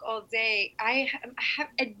could talk all day. I have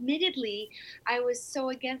admittedly, I was so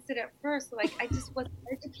against it at first. Like, I just wasn't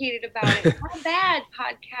educated about it. How bad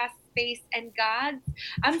podcast space and gods.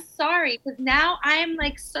 I'm sorry, because now I'm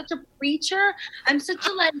like such a preacher. I'm such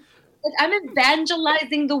a I'm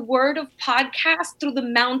evangelizing the word of podcast through the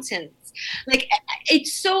mountains. Like,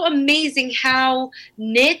 it's so amazing how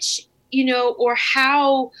niche, or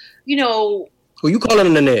how, Who you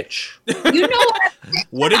calling a niche? You know what?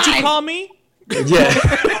 What did you call me? Yeah.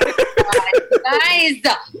 Guys.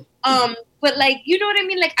 But like, you know what I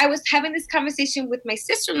mean? Like, I was having this conversation with my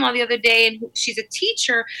sister-in-law the other day, and she's a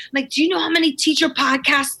teacher. I'm like, do you know how many teacher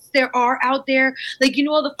podcasts there are out there? Like,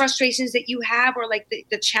 all the frustrations that you have, or like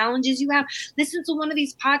the challenges you have. Listen to one of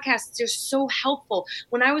these podcasts. They're so helpful.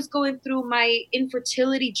 When I was going through my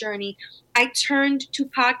infertility journey, I turned to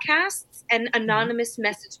podcasts and anonymous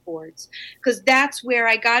message boards, because that's where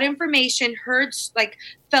I got information, heard like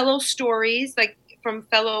fellow stories, like from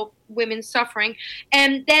fellow women suffering.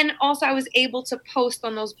 And then also I was able to post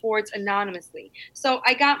on those boards anonymously. So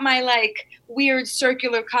I got my like weird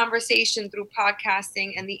circular conversation through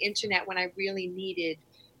podcasting and the internet when I really needed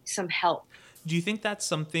some help. Do you think that's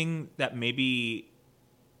something that maybe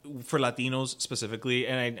for Latinos specifically,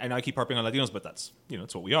 and I know I keep harping on Latinos, but that's,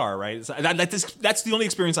 it's what we are, right? That's the only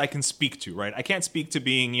experience I can speak to, right? I can't speak to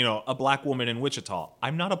being, a black woman in Wichita.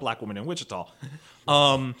 I'm not a black woman in Wichita.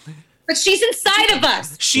 But she's inside of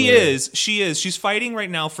us. She is. She's fighting right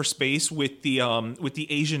now for space with the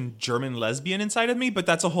Asian German lesbian inside of me, but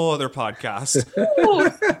that's a whole other podcast.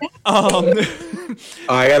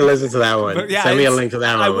 I gotta listen to that one. Yeah, send me a link to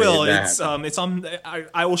that one. I will. It's on.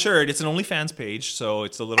 I will share it. It's an OnlyFans page, so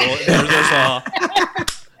it's a little.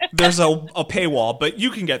 There's a paywall, but you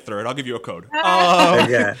can get through it. I'll give you a code.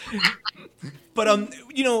 Okay. But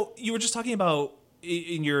you were just talking about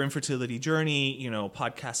in your infertility journey,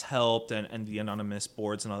 podcasts helped and the anonymous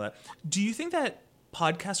boards and all that. Do you think that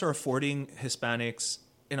podcasts are affording Hispanics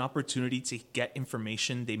an opportunity to get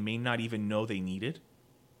information they may not even know they needed?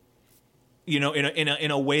 In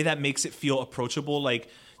a way that makes it feel approachable. Like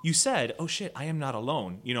you said, oh shit, I am not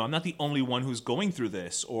alone. I'm not the only one who's going through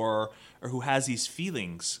this or who has these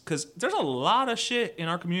feelings. Because there's a lot of shit in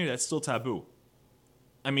our community that's still taboo.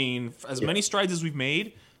 I mean, as many strides as we've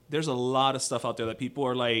made, there's a lot of stuff out there that people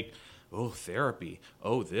are like, oh, therapy,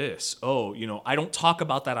 oh, this, oh, I don't talk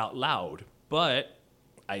about that out loud, but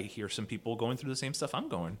I hear some people going through the same stuff I'm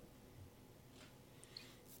going.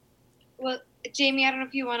 Well, Jamie, I don't know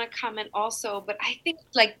if you want to comment also, but I think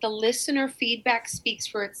like the listener feedback speaks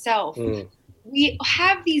for itself. We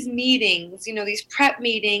have these meetings, these prep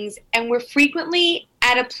meetings, and we're frequently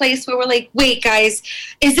at a place where we're like, wait, guys,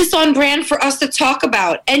 is this on brand for us to talk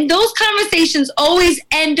about? And those conversations always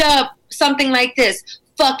end up something like this.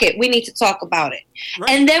 Fuck it, we need to talk about it.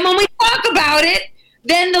 Right. And then when we talk about it,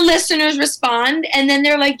 then the listeners respond, and then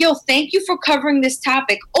they're like, yo, thank you for covering this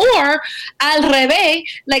topic. Or, al revés,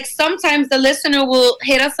 like sometimes the listener will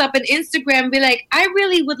hit us up on Instagram and be like, I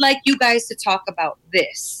really would like you guys to talk about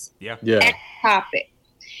this. Yeah. Topic.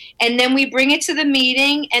 And then we bring it to the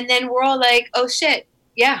meeting, and then we're all like, oh, shit,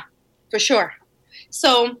 yeah, for sure.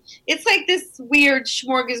 So it's like this weird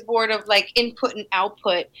smorgasbord of like input and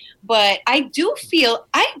output. But I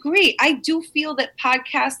agree. I do feel that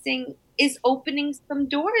podcasting is opening some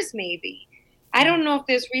doors, maybe. I don't know if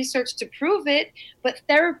there's research to prove it, but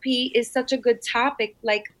therapy is such a good topic,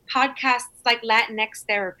 like podcasts like Latinx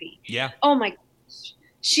therapy. Yeah. Oh my gosh.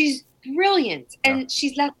 She's brilliant, and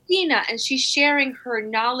she's Latina, and she's sharing her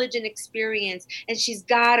knowledge and experience, and she's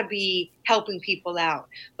got to be helping people out.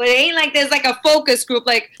 But it ain't like there's like a focus group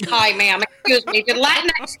like, hi, ma'am, excuse me, did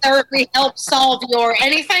Latinx therapy help solve your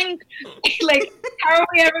anything? Like, how are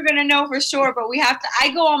we ever going to know for sure? But we have to, I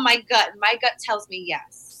go on my gut, and my gut tells me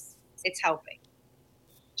yes, it's helping.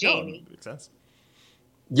 Jamie. Makes sense.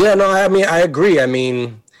 Yeah, no, I mean, I agree. I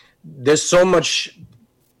mean, there's so much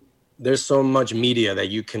media that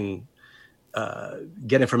you can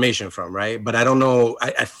get information from, right? But I don't know.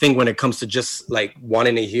 I think when it comes to just like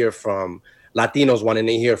wanting to hear from Latinos, wanting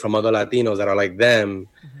to hear from other Latinos that are like them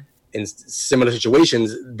in similar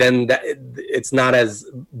situations, then it's not as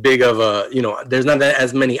big of a, there's not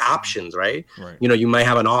as many options, right? You might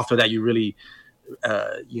have an author that you really,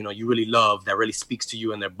 you really love, that really speaks to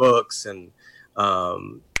you in their books, and,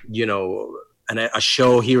 and a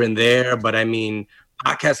show here and there. But I mean,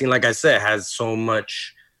 podcasting, like I said, has so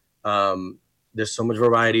much, there's so much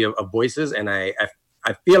variety of voices. And I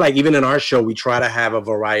feel like even in our show, we try to have a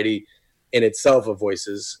variety in itself of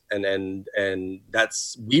voices. And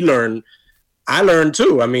that's, I learn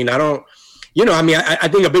too. I mean, I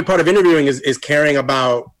think a big part of interviewing is caring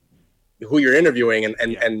about who you're interviewing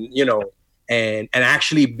and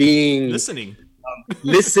actually being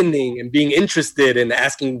listening and being interested and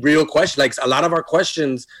asking real questions. Like a lot of our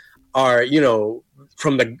questions are,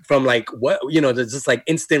 from like what, there's just like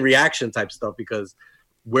instant reaction type stuff, because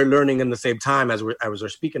we're learning in the same time as we're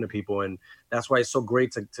speaking to people. And that's why it's so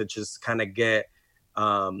great to just kind of get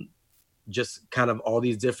just kind of all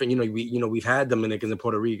these different, we've had Dominicans and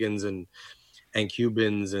Puerto Ricans and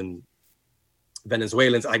Cubans and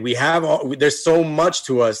Venezuelans. Like there's so much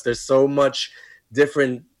to us. There's so much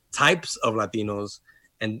different types of Latinos.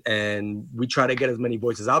 And we try to get as many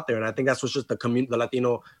voices out there. And I think that's what's just the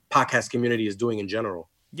Latino podcast community is doing in general.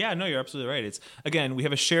 Yeah, no, you're absolutely right. It's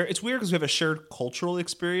weird because we have a shared cultural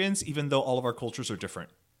experience, even though all of our cultures are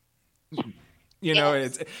different.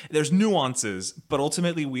 There's nuances, but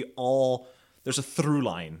ultimately there's a through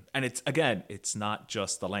line. And it's not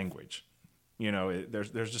just the language.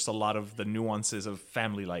 There's just a lot of the nuances of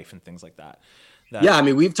family life and things like that. Yeah, I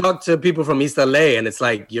mean, we've talked to people from East LA, and it's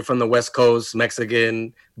like, you're from the West Coast,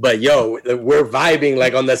 Mexican, but we're vibing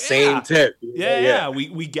like on the same tip. Yeah,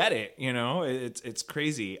 we get it. It's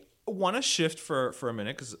crazy. I want to shift for a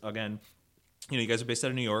minute because, again, you guys are based out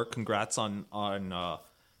of New York. Congrats on the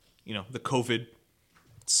COVID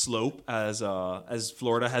slope as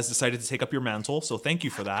Florida has decided to take up your mantle. So thank you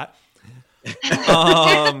for that.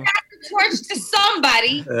 torch to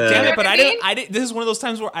somebody. Damn it! But I didn't. This is one of those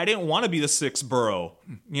times where I didn't want to be the sixth borough.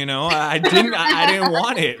 You know, I didn't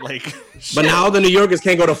want it. Like, but now the New Yorkers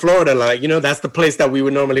can't go to Florida. Like, you know, that's the place that we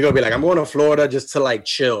would normally go. Be like, I'm going to Florida just to like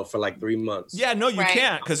chill for like 3 months. Yeah, no, you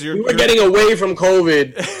can't because we were getting away from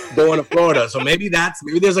COVID, going to Florida. So maybe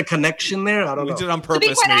there's a connection there. I don't know. We did it on purpose. To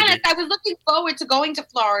be quite honest, I was looking forward to going to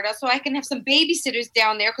Florida so I can have some babysitters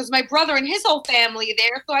down there because my brother and his whole family are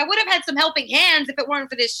there. So I would have had some helping hands if it weren't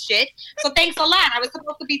for this shit. So thanks a lot. I was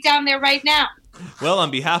supposed to be down there right now. Well,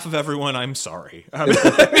 on behalf of everyone, I'm sorry. On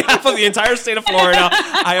behalf of the entire state of Florida,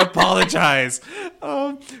 I apologize.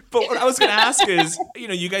 But what I was going to ask is, you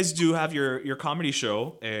know, you guys do have your comedy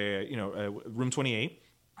show, Room 28.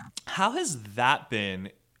 How has that been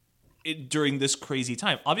during this crazy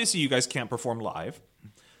time? Obviously, you guys can't perform live.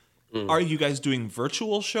 Are you guys doing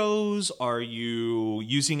virtual shows? Are you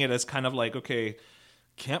using it as kind of like, okay,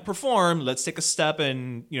 can't perform, let's take a step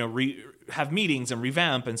and, you know, have meetings and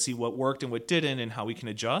revamp and see what worked and what didn't and how we can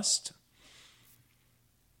adjust?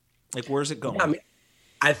 Like, where's it going? Yeah, I mean,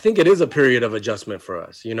 I think it is a period of adjustment for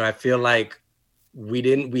us. You know, I feel like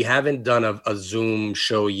we haven't done a Zoom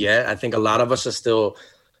show yet. I think a lot of us are still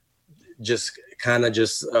just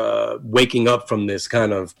waking up from this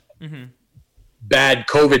kind of bad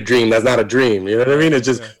COVID dream that's not a dream. You know what I mean? It's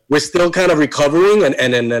just we're still kind of recovering,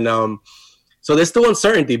 and so there's still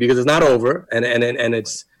uncertainty because it's not over,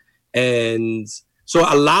 and so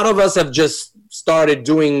a lot of us have just started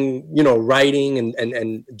doing, you know, writing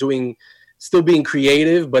and doing, still being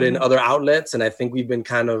creative, but in other outlets. And I think we've been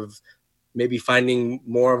kind of maybe finding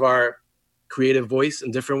more of our creative voice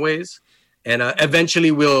in different ways. And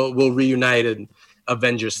eventually we'll reunite in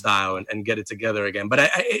Avengers style and get it together again. But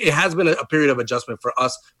it has been a period of adjustment for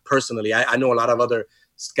us personally. I know a lot of other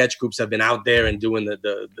sketch groups have been out there and doing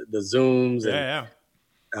the Zooms.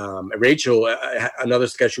 Rachel, another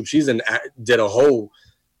sketch group she's in, did a whole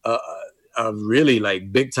a really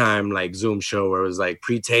like big time like Zoom show where it was like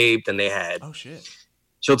pre-taped and they had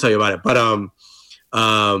she'll tell you about it.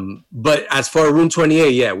 But as for Room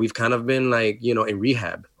 28, we've kind of been like, you know, in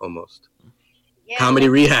rehab almost. Comedy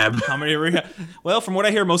rehab. Well, from what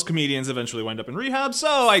I hear, most comedians eventually wind up in rehab, so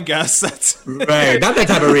I guess that's right. Not that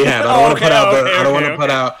type of rehab. I don't want to put out. I don't want to put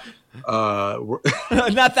out.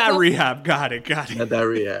 Not that rehab. Got it. Not that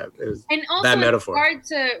rehab. It was and also, that metaphor. In regard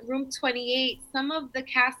to Room 28, some of the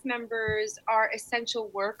cast members are essential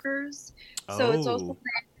workers, so it's also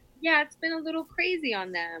it's been a little crazy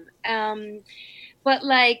on them. But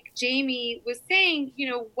like Jamie was saying, you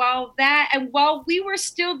know, while we were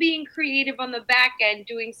still being creative on the back end,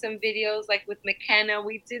 doing some videos like with McKenna,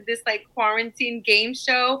 we did this like quarantine game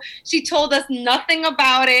show. She told us nothing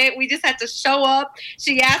about it. We just had to show up.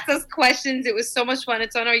 She asked us questions. It was so much fun.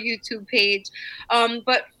 It's on our YouTube page.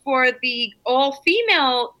 But for the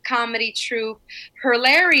all-female comedy troupe,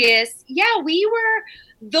 Hilarious,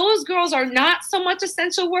 those girls are not so much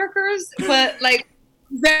essential workers, but like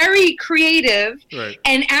very creative. Right.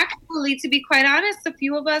 And actually, to be quite honest, a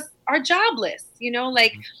few of us are jobless. You know,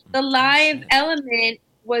 like the live element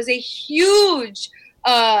was a huge,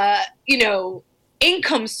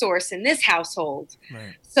 income source in this household.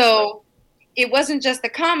 Right. So it wasn't just the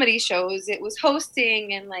comedy shows, it was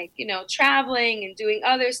hosting and like, you know, traveling and doing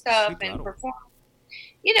other stuff and performing,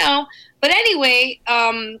 you know. But anyway,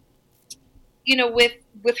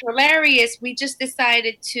 with Hilarious, we just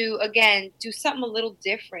decided to, again, do something a little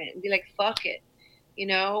different and be like, fuck it. You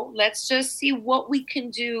know, let's just see what we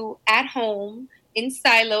can do at home in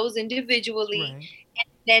silos individually and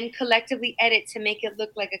then collectively edit to make it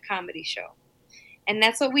look like a comedy show. And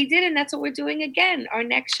that's what we did, and that's what we're doing again. Our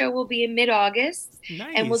next show will be in mid-August,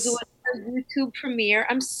 and we'll do a YouTube premiere.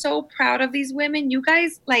 I'm so proud of these women. You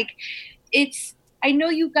guys, like, I know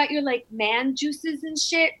you got your like man juices and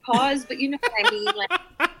shit. Pause, but you know what I mean. Like,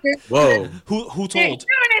 whoa, who told?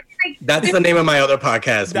 That's the name of my other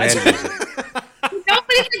podcast, man juices.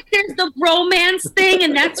 There's the bromance thing,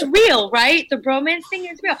 and that's real, right? The bromance thing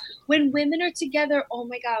is real. When women are together, oh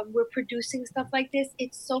my God, we're producing stuff like this.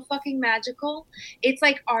 It's so fucking magical. It's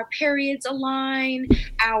like our periods align,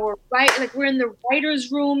 like we're in the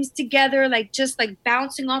writers' rooms together, like just like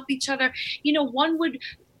bouncing off each other. You know, one would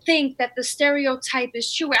think that the stereotype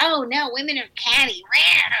is true. Oh no, women are catty,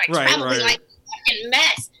 probably like a fucking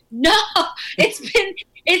mess. No, it's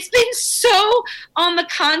been so on the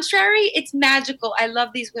contrary. It's magical. I love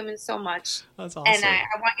these women so much. That's awesome. And I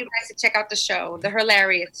want you guys to check out the show, the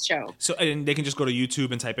Hilarious show. So and they can just go to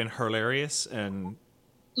YouTube and type in Hilarious and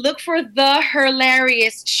look for the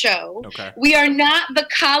Hilarious show. Okay. We are not the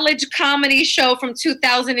college comedy show from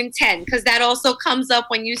 2010 because that also comes up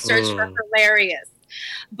when you search for Hilarious.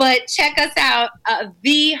 But check us out,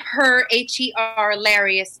 Her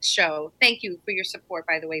Hilarious show. Thank you for your support,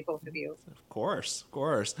 by the way, both of you. Of course.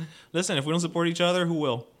 Listen, if we don't support each other, who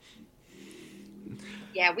will?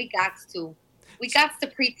 Yeah, we got to. We got to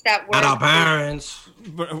preach that word. Not our parents.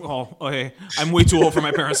 But, okay. I'm way too old for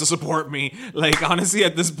my parents to support me. Like, honestly,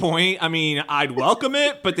 at this point, I mean, I'd welcome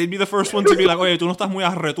it, but they'd be the first one to be like, oye, tú no estás muy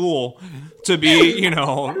arretudo, to be,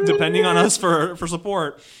 depending on us for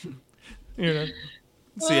support.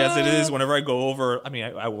 See, as it is, whenever I go over, I mean,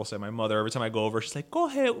 I will say my mother, every time I go over, she's like,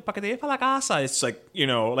 coge, pa que te lleves para la casa. It's like,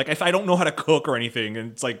 like if I don't know how to cook or anything,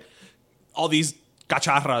 and it's like all these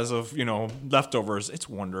cacharras of, leftovers. It's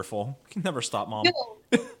wonderful. You can never stop, Mom. No.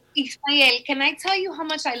 Ismael, can I tell you how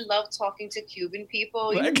much I love talking to Cuban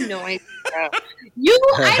people? You have no idea. I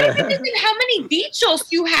don't even know how many dichos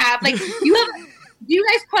you have. Like, do you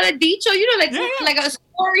guys call it dicho? Like a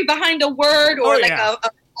story behind a word, or a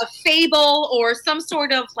fable, or some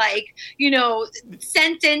sort of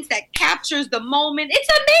sentence that captures the moment. It's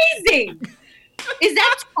amazing. Is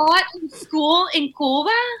that taught in school in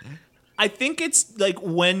Cuba? I think it's like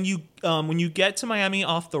when you get to Miami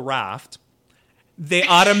off the raft, they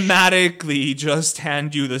automatically just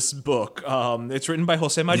hand you this book. It's written by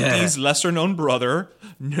Jose Marti's lesser-known brother,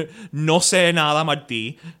 No Sé Nada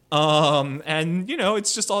Martí. And,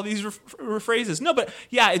 it's just all these phrases. No, but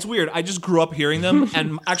yeah, it's weird. I just grew up hearing them.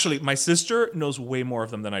 And actually, my sister knows way more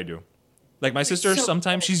of them than I do. Like, my sister,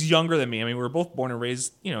 sometimes she's younger than me. I mean, we were both born and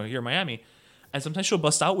raised, here in Miami. And sometimes she'll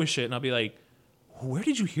bust out with shit, and I'll be like, where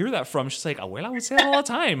did you hear that from? She's like, Abuela would say it all the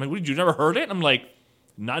time. Like, what, you never heard it? And I'm like,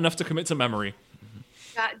 not enough to commit to memory.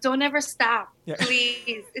 God, don't ever stop,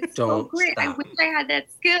 please. It's so great. I wish I had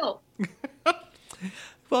that skill.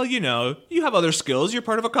 Well, you have other skills. You're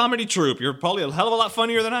part of a comedy troupe. You're probably a hell of a lot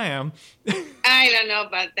funnier than I am. I don't know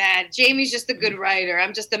about that. Jamie's just a good writer.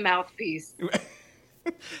 I'm just a mouthpiece.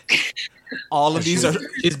 All of these are...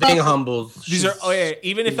 She's being humble.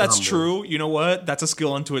 Even if that's true, you know what? That's a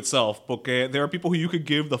skill unto itself. Okay? There are people who you could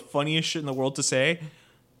give the funniest shit in the world to say,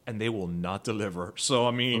 and they will not deliver. So,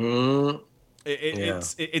 I mean,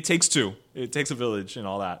 it takes two. It takes a village and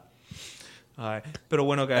all that. Pero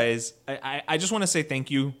bueno, guys, I just want to say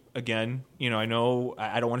thank you again. I know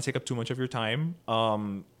I don't want to take up too much of your time.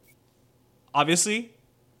 Obviously,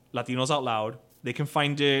 Latinos Out Loud. They can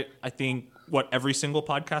find it, I think, every single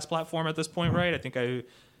podcast platform at this point, right? I think you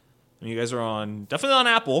guys are definitely on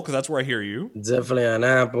Apple, because that's where I hear you. Definitely on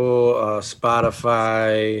Apple,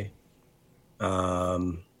 Spotify,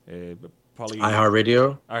 probably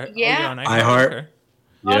iHeartRadio. iHeart.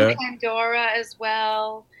 Okay. On Pandora as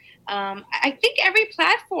well. I think every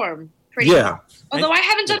platform. Pretty much. Although I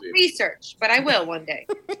haven't done research, but I will one day.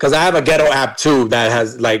 Because I have a ghetto app too that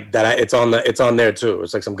has it's on there too.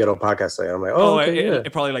 It's like some ghetto podcast thing. I'm like,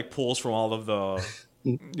 it probably pulls from all of the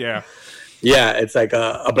yeah. It's like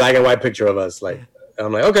a black and white picture of us. Like,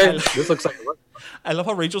 I'm like, okay, this looks like. I love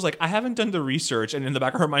how Rachel's like, I haven't done the research, and in the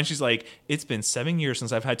back of her mind, she's like, it's been 7 years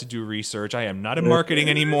since I've had to do research. I am not in marketing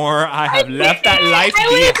anymore. I have left that life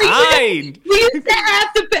behind. We used to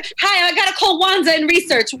have to. Hi, I gotta call Wanda and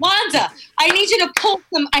research. Wanda, I need you to pull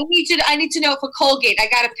some. I need to know for Colgate. I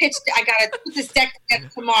gotta put this deck together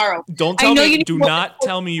tomorrow. Don't tell me. Do not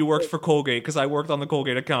tell me you worked for Colgate, because I worked on the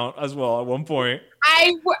Colgate account as well at one point.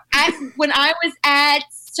 When I was at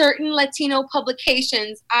certain Latino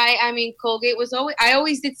publications, I mean, Colgate was I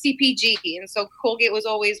always did CPG, and so Colgate was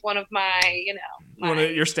always one of my, one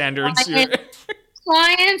of your standards.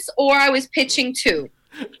 Clients, or I was pitching to.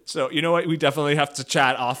 So, you know what? We definitely have to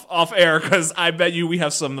chat off air, because I bet you we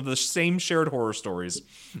have some of the same shared horror stories.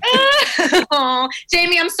 Oh,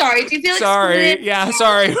 Jamie, I'm sorry. Do you feel sorry? Yeah,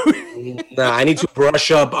 sorry. No, I need to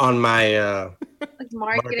brush up on my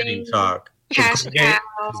marketing talk. Cash cow.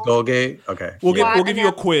 Colgate. Okay. We'll give you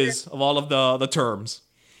a quiz of all of the terms.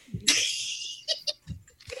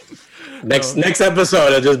 Next episode,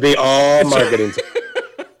 it'll just be all marketing.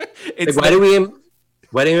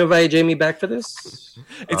 Why didn't you invite Jamie back for this?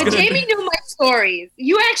 Jamie knew my stories.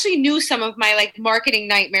 You actually knew some of my marketing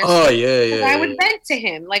nightmares. Oh yeah. I would vent to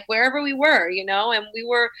him wherever we were, and we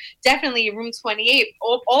were definitely room 28.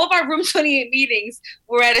 All of our room 28 meetings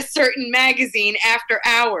were at a certain magazine after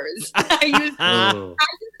hours. I used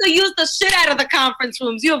to use the shit out of the conference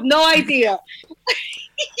rooms. You have no idea.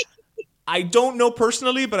 I don't know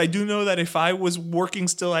personally, but I do know that if I was working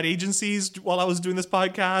still at agencies while I was doing this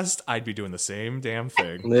podcast, I'd be doing the same damn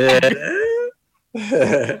thing.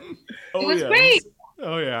 It was great.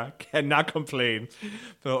 Oh, yeah. Cannot complain.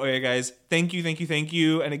 So, okay, guys, thank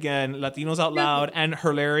you. And again, Latinos Out Loud and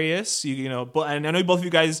Hilarious. And I know both of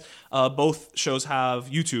you guys, both shows have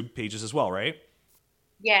YouTube pages as well, right?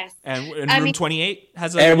 Yes. And Room 28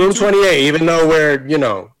 has a And Room YouTube? 28, even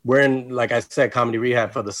though we're in, like I said, comedy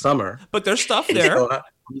rehab for the summer. But there's stuff there.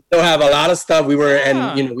 We still have a lot of stuff. We were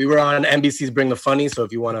we were on NBC's Bring the Funny. So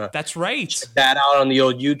if you want to, that's right, check that out on the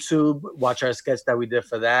old YouTube. Watch our sketch that we did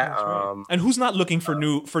for that. Right. And who's not looking for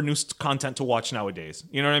new content to watch nowadays?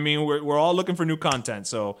 You know what I mean? We're all looking for new content.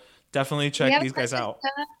 So definitely check these guys out.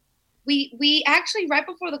 We actually, right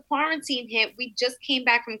before the quarantine hit, we just came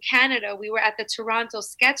back from Canada. We were at the Toronto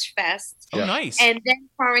Sketch Fest. Oh, nice. And then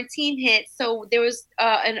quarantine hit. So there was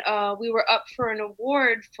we were up for an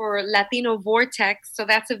award for Latino Vortex. So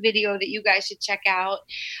that's a video that you guys should check out.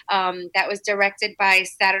 That was directed by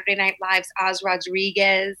Saturday Night Live's Oz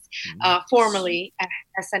Rodriguez, formerly at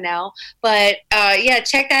SNL. But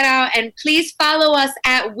check that out. And please follow us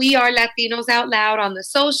at We Are Latinos Out Loud on the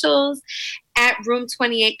socials, at Room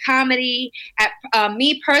 28 Comedy, at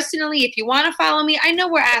me personally. If you want to follow me, I know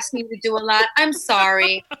we're asking you to do a lot. I'm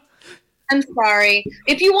sorry.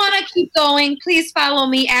 If you want to keep going, please follow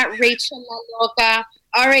me at Rachel La Loca,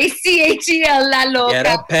 RACHEL La Loca. Get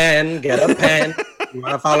a pen. You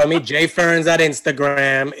want to follow me? J Ferns at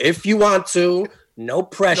Instagram. If you want to, no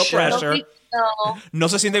pressure. No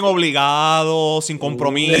se sienten obligados, sin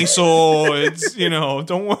compromiso. It's,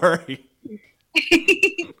 don't worry.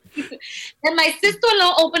 And my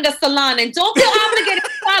sister-in-law opened a salon, and don't feel obligated to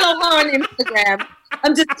follow her on Instagram.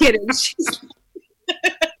 I'm just kidding.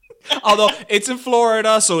 Although it's in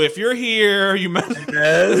Florida, so if you're here, it's in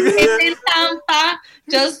Tampa.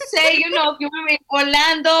 Just say, if you're in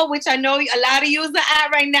Orlando, which I know a lot of you are at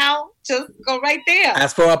right now, just go right there.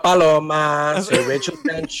 Ask for a paloma. Say Rachel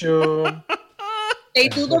sent you. They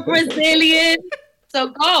do the Brazilian, so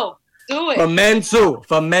go do it. For men too.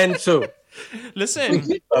 Listen,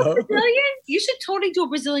 Brazilian? You should totally do a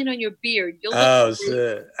Brazilian on your beard.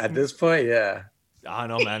 Shit! At this point, yeah. I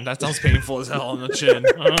know, man. That sounds painful as hell on the chin.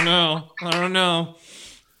 I don't know.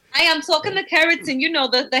 I am talking the keratin.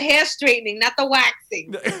 The hair straightening, not the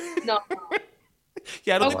waxing. No.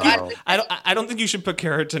 Yeah, I don't think you should put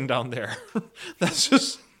keratin down there. That's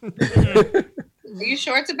just. Are you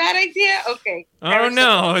sure it's a bad idea? Okay. I don't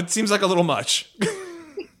know. It seems like a little much.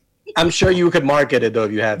 I'm sure you could market it though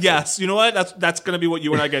if you had to. Yes, you know what? That's gonna be what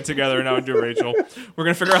you and I get together now and do, Rachel. We're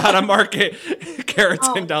gonna figure out how to market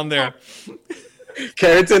keratin down there.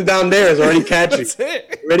 Keratin down there is already catchy. That's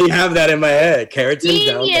it. I already have that in my head. Keratin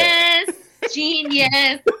down there.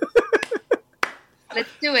 Genius. Let's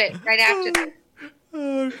do it right after that.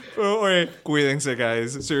 Cuídense,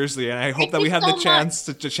 guys. Seriously, and I hope that we have the chance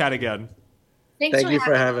to chat again. Thank you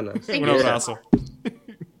for having us. Un abrazo.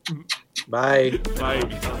 Bye.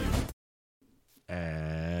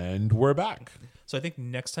 And we're back. So I think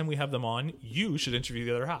next time we have them on, you should interview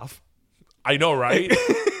the other half. I know, right?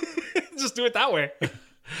 Just do it that way.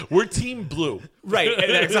 We're Team Blue. Right,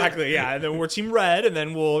 exactly, yeah. And then we're Team Red, and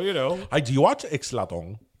then we'll, do you watch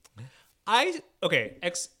Exlaton? I can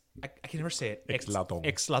never say it.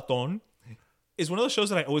 Exlaton is one of those shows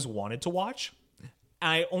that I always wanted to watch.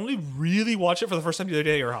 I only really watched it for the first time the other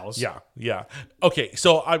day at your house. Yeah. Okay,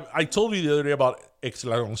 so I told you the other day about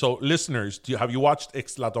Exlaton. So listeners, have you watched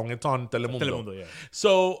Exlaton? It's on Telemundo. Yeah.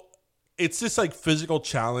 So it's this physical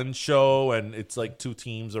challenge show, and it's two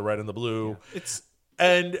teams, the red and the blue. Yeah.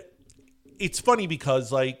 It's funny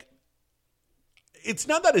because it's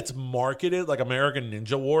not that it's marketed like American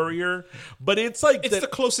Ninja Warrior, but it's it's the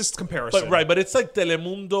closest comparison. But it's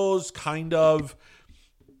Telemundo's kind of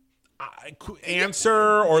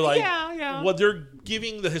answer, or what they're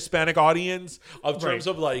giving the Hispanic audience of terms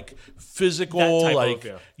of physical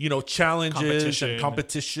challenges and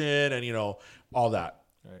competition and all that.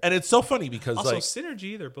 Right. And it's so funny because also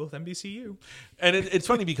Synergy, they're both NBCU. And it's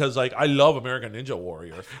funny because I love American Ninja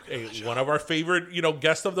Warrior. One of our favorite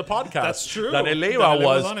guests of the podcast. That's true. Daniel Leva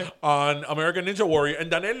was on American Ninja Warrior, and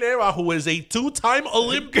Daniel Leva, who is a two-time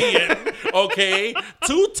Olympian,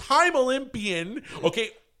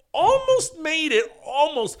 almost made it,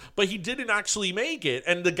 but he didn't actually make it.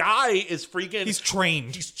 And the guy is freaking... He's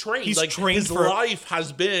trained. He's trained. His life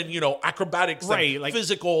has been, acrobatics, and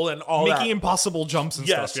physical and all making impossible jumps and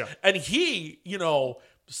stuff. Yeah. And he, he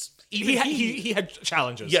had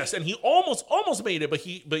challenges. Yes, and he almost made it, but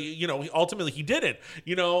ultimately he didn't.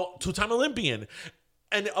 Two-time Olympian.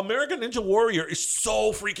 And American Ninja Warrior is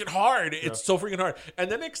so freaking hard. It's so freaking hard.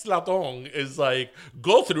 And then Exlaton is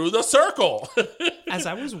go through the circle. As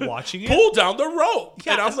I was watching it, pull down the rope.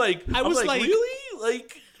 Yeah, and I was like, really?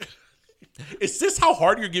 Is this how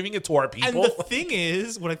hard you're giving it to our people? And the thing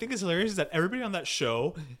is, what I think is hilarious is that everybody on that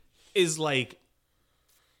show is for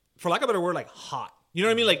lack of a better word, hot. You know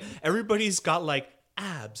what I mean? Everybody's got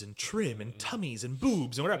abs and trim and tummies and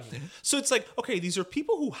boobs and whatever. So it's like, okay, these are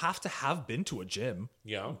people who have to have been to a gym.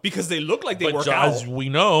 Yeah. Because they look like they work as out. we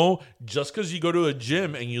know, just because you go to a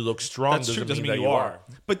gym and you look strong doesn't mean that you are.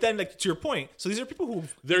 But then, like, to your point, so these are people who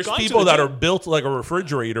there's people that are built like a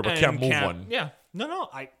refrigerator but can't move one. Yeah. No,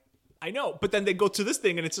 I know. But then they go to this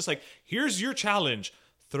thing and it's just like, here's your challenge.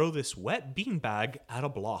 Throw this wet beanbag at a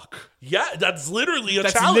block. Yeah, that's literally a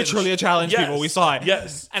challenge. That's literally a challenge, yes. people. We saw it.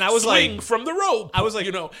 Yes. And I was swing from the rope. I was like,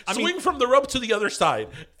 swing from the rope to the other side.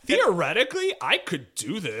 Theoretically, I could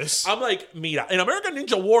do this. I'm like, Mira, in American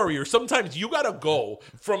Ninja Warrior, sometimes you gotta go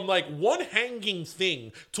from like one hanging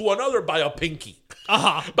thing to another by a pinky.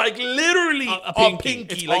 Like literally a pinky.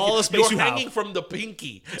 It's like all the space you're you hanging have. from the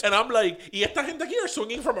pinky. And I'm like, y esta gente aquí are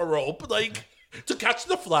swinging from a rope, like, to catch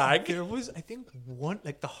the flag. There was, I think,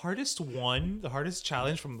 the hardest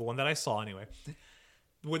challenge from the one that I saw anyway,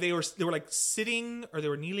 where they were like sitting or they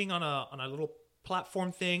were kneeling on a little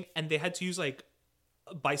platform thing, and they had to use like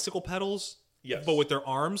bicycle pedals, but with their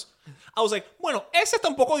arms. I was like, bueno, ese está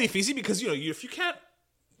un poco difícil because if you can't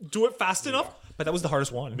do it fast enough, but that was the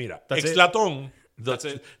hardest one. Mira, that's Exlatón.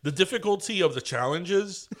 The difficulty of the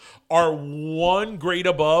challenges are one grade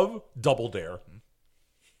above Double Dare.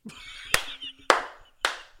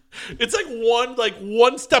 It's like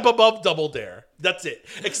one step above Double Dare. That's it.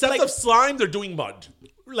 Except of slime, they're doing mud.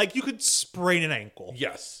 Like you could sprain an ankle.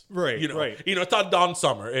 Yes. Right. Right. It's not Don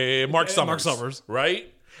Summer, Mark Summers.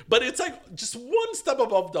 Right? But it's like just one step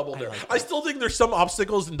above Double Dare. I still think there's some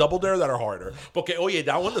obstacles in Double Dare that are harder. Okay,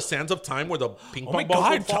 that one, the Sands of Time where the ping pong balls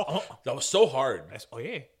would fall, that was so hard.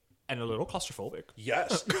 And a little claustrophobic.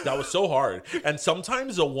 Yes, that was so hard. And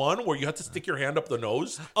sometimes the one where you have to stick your hand up the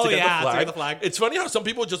nose to get the flag. It's funny how some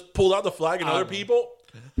people just pull out the flag and other people,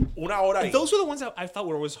 una hora. Those were the ones that I thought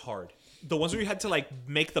was hard. The ones where you had to like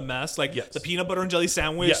make the mess, like the peanut butter and jelly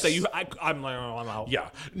sandwich that I'm like, oh, I'm out. Yeah.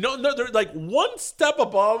 No, they're like one step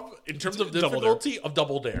above in terms of difficulty of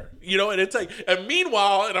Double Dare. And it's like, and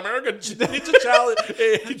meanwhile, in American Ninja Challenge,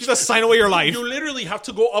 you just sign away your life. You literally have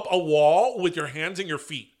to go up a wall with your hands and your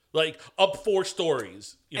feet. Like up 4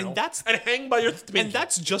 stories, and hang by your pinky. And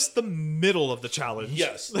that's just the middle of the challenge.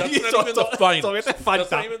 Yes, that's not even the finals.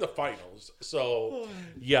 That's not even the finals. So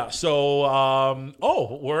yeah, so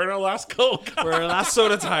we're in our last Coke. We're in last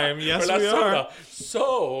soda time. Yes, we are.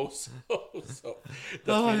 So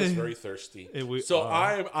that made us very thirsty.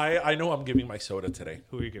 I know I'm giving my soda today.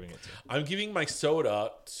 Who are you giving it to? I'm giving my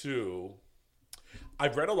soda to.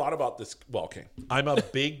 I've read a lot about this. Well, okay, I'm a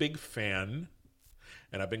big fan.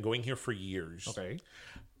 And I've been going here for years. Okay.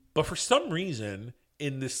 But for some reason,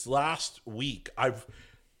 in this last week, I've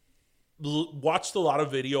watched a lot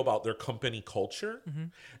of video about their company culture. Mm-hmm.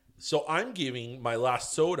 So I'm giving my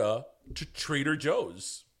last soda to Trader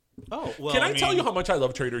Joe's. Oh, well, Can I tell you how much I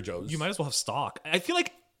love Trader Joe's? You might as well have stock. I feel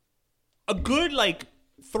like a good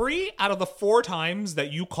 3 out of the 4 times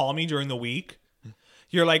that you call me during the week,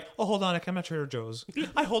 you're like, oh, hold on, I came at Trader Joe's.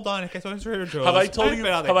 Hold on, I came at Trader Joe's. Have I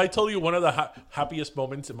told you one of the happiest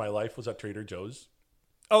moments in my life was at Trader Joe's?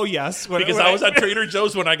 Oh, yes. Because I was at Trader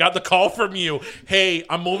Joe's when I got the call from you. Hey,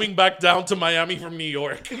 I'm moving back down to Miami from New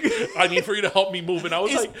York. I need for you to help me move. And I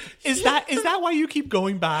was is that why you keep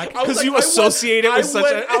going back? Because you associate it with such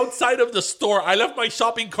I went outside of the store. I left my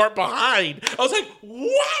shopping cart behind. I was like,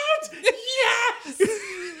 what? Yes!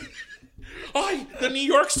 The New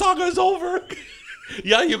York saga is over.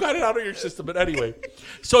 Yeah, you got it out of your system. But anyway,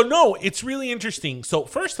 so no, it's really interesting. So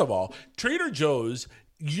first of all, Trader Joe's,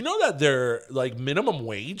 you know that their minimum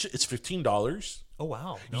wage is $15. Oh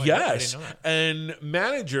wow! No, yes, I didn't know that. And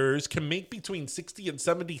managers can make between $60,000 and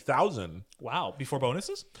 $70,000. Wow! Before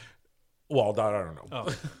bonuses? Well, that I don't know.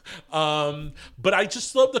 Oh. But I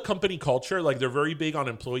just love the company culture. Like they're very big on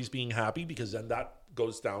employees being happy because then that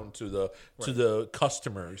goes down to the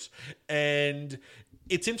customers. And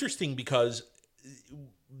it's interesting because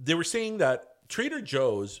they were saying that Trader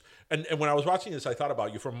Joe's, and when I was watching this, I thought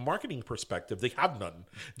about you from a marketing perspective. They have none.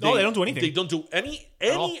 They don't do anything. They don't do any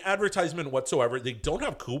advertisement whatsoever. They don't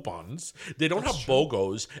have coupons. They don't have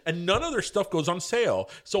BOGOs, and none of their stuff goes on sale.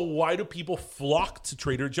 So why do people flock to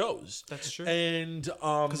Trader Joe's? That's true. And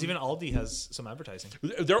because even Aldi has some advertising.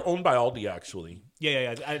 They're owned by Aldi, actually.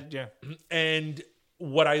 Yeah. And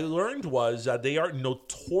what I learned was that they are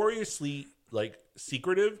notoriously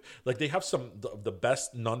secretive. Like they have some of the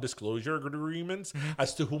best non-disclosure agreements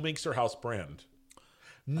as to who makes their house brand.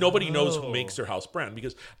 Nobody knows who makes their house brand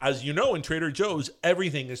because, as you know, in Trader Joe's,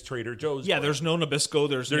 everything is Trader Joe's. Yeah, brand. There's no Nabisco.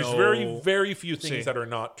 There's very, very few things that are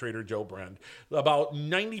not Trader Joe brand. About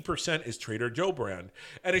 90% is Trader Joe brand,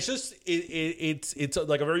 and it's just it's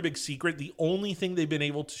like a very big secret. The only thing they've been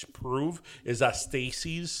able to prove is that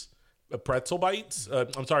Stacy's pretzel bites.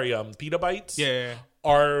 I'm sorry, pita bites. Yeah.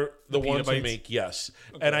 Are the ones bites? who make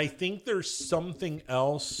and I think there's something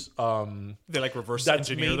else. They like reverse that's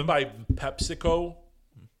engineer made them by PepsiCo.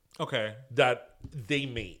 Okay. That they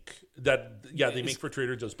make. They make for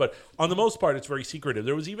Trader Joe's. But on the most part, it's very secretive.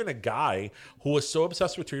 There was even a guy who was so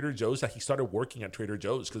obsessed with Trader Joe's that he started working at Trader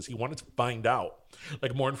Joe's because he wanted to find out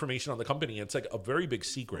like more information on the company. It's like a very big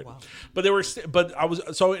secret. Wow. But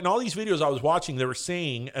in all these videos I was watching, they were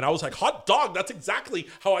saying, and I was like, hot dog, that's exactly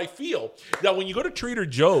how I feel. That when you go to Trader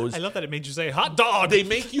Joe's, I love that it made you say hot dog. They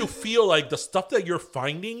make you feel like the stuff that you're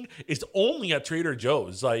finding is only at Trader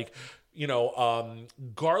Joe's. Like,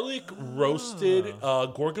 garlic roasted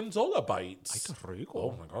gorgonzola bites.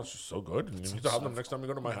 Oh my gosh, it's so good. You need to have them next time you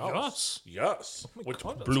go to my house. Yes. Oh With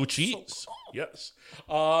God, blue cheese. Yes.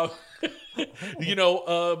 The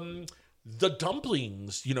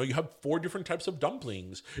dumplings, you have 4 different types of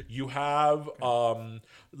dumplings. You have tiki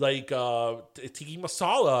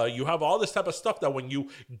masala. You have all this type of stuff that when you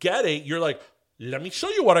get it, you're like, let me show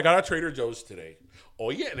you what I got at Trader Joe's today. Oh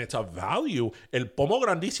yeah, and it's a value. El pomo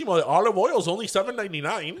grandísimo de olive oil is only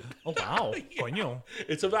 $7.99. Oh wow, coño.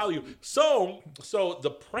 It's a value. So the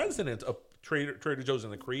president of Trader Joe's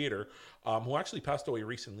and the creator, who actually passed away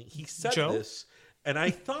recently, he said this, and I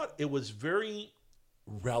thought it was very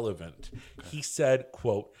relevant. He said,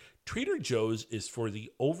 quote, Trader Joe's is for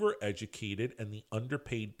the overeducated and the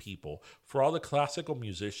underpaid people, for all the classical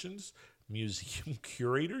musicians, museum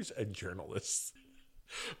curators, and journalists.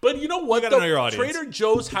 But you know what? You gotta know your audience. Trader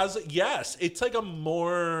Joe's has, it's like a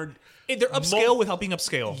more... They're upscale without being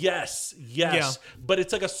upscale. Yes. Yeah. But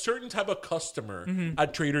it's like a certain type of customer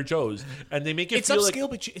at Trader Joe's. And they make it feel upscale, like...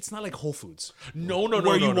 but it's not like Whole Foods. No.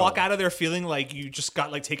 Where you walk out of there feeling like you just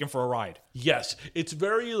got like taken for a ride. Yes. It's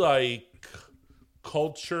very like...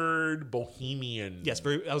 cultured bohemian. Yes,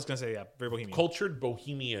 very bohemian. Cultured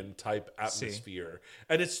bohemian type atmosphere.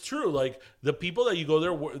 And it's true, like the people that go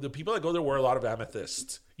there wear a lot of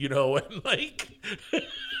amethyst, and like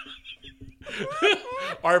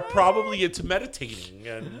are probably into meditating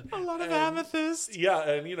and a lot of amethyst. Yeah,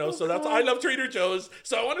 and so that's I love Trader Joe's.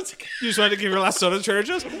 So I wanted to You just wanted to give your last soda to Trader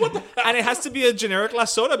Joe's? And it has to be a generic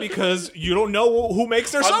last soda because you don't know who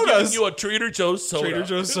makes their sodas. I'm giving you a Trader Joe's soda. Trader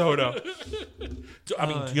Joe's soda. I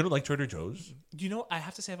mean, you don't like Trader Joe's? I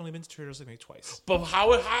have to say I've only been to Trader Joe's like maybe twice. But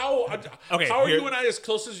how are you and I as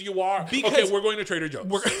close as you are? Because we're going to Trader Joe's.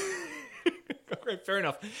 Okay, fair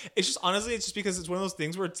enough. It's just because it's one of those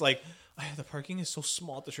things where it's like, the parking is so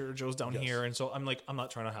small at the Trader Joe's down here, and so I'm like, I'm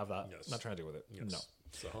not trying to have that. Yes. I'm not trying to deal with it. Yes. No.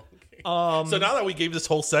 So, okay. So now that we gave this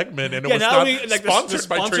whole segment and it was not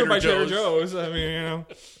sponsored by Trader Joe's. I mean,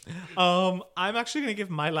 I'm actually going to give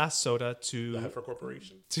my last soda to the Heifer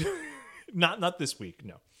Corporation. Not this week,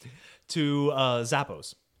 no. To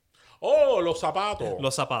Zappos. Oh, Los Zapatos.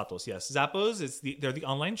 Los Zapatos, yes. Zappos they're the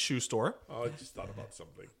online shoe store. Oh, I just thought about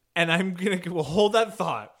something. And I'm gonna hold that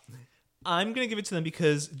thought. I'm gonna give it to them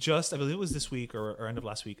because I believe it was this week or end of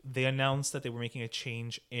last week, they announced that they were making a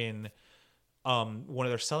change in one of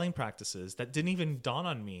their selling practices that didn't even dawn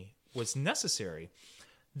on me was necessary.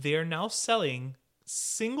 They are now selling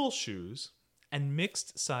single shoes and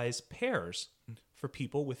mixed size pairs for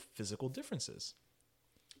people with physical differences.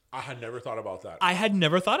 I had never thought about that. I had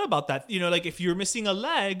never thought about that. Like if you're missing a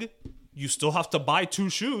leg, you still have to buy 2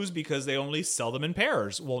 shoes because they only sell them in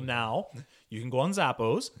pairs. Well, now you can go on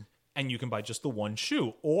Zappos and you can buy just the 1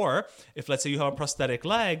 shoe. Or if, let's say, you have a prosthetic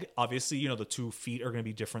leg, obviously, the 2 feet are going to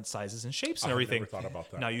be different sizes and shapes and everything. I never thought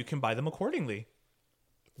about that. Now you can buy them accordingly.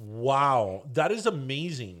 Wow. That is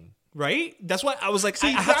amazing. Right? That's why I was like, I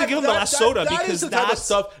have to give them the last soda because that's the type of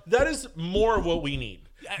stuff. That is more of what we need.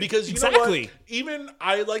 Because you know what? Even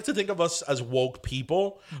I like to think of us as woke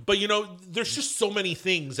people, but there's just so many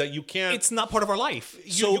things that you can't. It's not part of our life,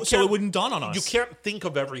 so it wouldn't dawn on us. You can't think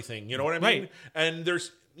of everything. You know what I mean? Right. And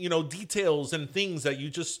there's details and things that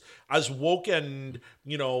you just as woke and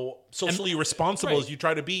socially responsible as you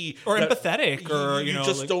try to be, or empathetic, or you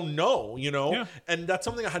just don't know. Yeah. And that's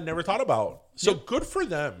something I had never thought about. So good for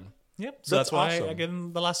them. Yep. So that's why I gave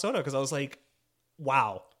them the last soda because I was like,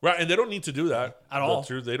 wow. Right, and they don't need to do that at all.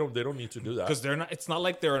 True, they don't need to do that because they're not. It's not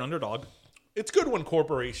like they're an underdog. It's good when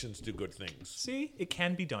corporations do good things. See, it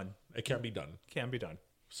can be done. It can be done. Can be done.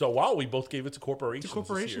 So wow, we both gave it to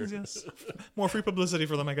corporations. Yes. More free publicity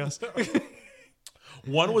for them, I guess.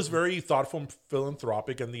 One was very thoughtful and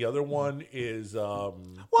philanthropic, and the other one is. Well,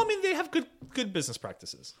 I mean, they have good business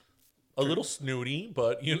practices. A little snooty,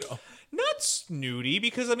 but not snooty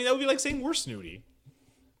because that would be like saying we're snooty.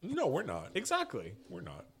 No, we're not. Exactly. We're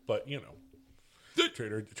not. But,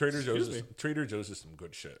 Trader Joe's is some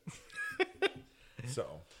good shit.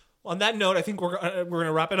 So, On that note, I think we're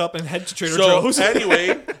gonna wrap it up and head to Trader Joe's. So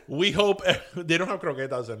anyway, we hope they don't have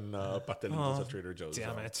croquetas and pastelitos at Trader Joe's.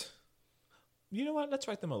 Damn it! You know what? Let's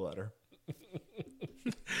write them a letter.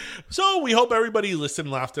 So we hope everybody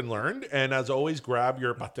listened, laughed, and learned. And as always, grab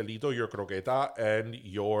your pastelito, your croqueta, and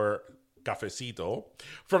your cafecito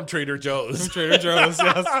from Trader Joe's. From Trader Joe's,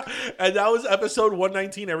 yes. And that was episode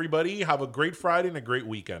 119, everybody. Have a great Friday and a great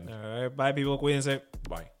weekend. All right, bye, people. Cuídense.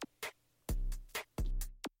 Bye.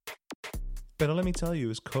 Pero Let Me Tell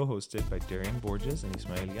You is co-hosted by Darian Borges and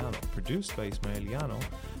Ismaeliano, produced by Ismaeliano,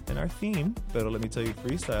 and our theme, Pero Let Me Tell You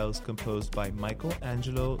Freestyle, is composed by Michael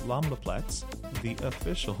Angelo Lamlaplatz, the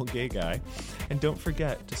official gay guy. And don't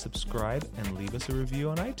forget to subscribe and leave us a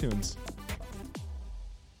review on iTunes.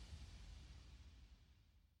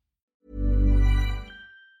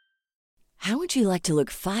 How would you like to look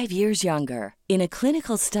 5 years younger? In a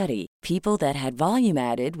clinical study, people that had volume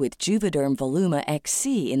added with Juvederm Voluma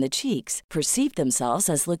XC in the cheeks perceived themselves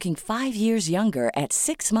as looking 5 years younger at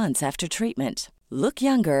 6 months after treatment. Look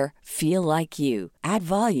younger, feel like you. Add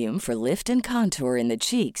volume for lift and contour in the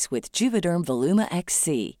cheeks with Juvederm Voluma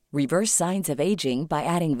XC. Reverse signs of aging by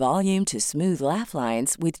adding volume to smooth laugh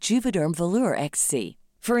lines with Juvederm Volure XC.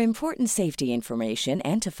 For important safety information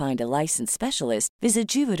and to find a licensed specialist, visit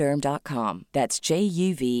Juvederm.com. That's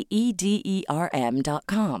JUVEDERM.com.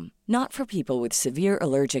 Not for people with severe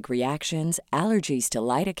allergic reactions, allergies to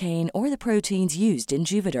lidocaine, or the proteins used in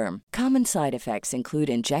Juvederm. Common side effects include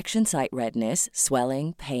injection site redness,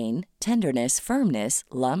 swelling, pain, tenderness, firmness,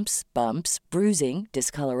 lumps, bumps, bruising,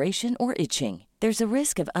 discoloration, or itching. There's a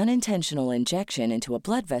risk of unintentional injection into a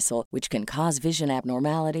blood vessel, which can cause vision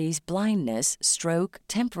abnormalities, blindness, stroke,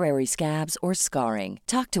 temporary scabs, or scarring.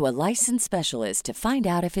 Talk to a licensed specialist to find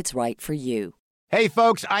out if it's right for you. Hey,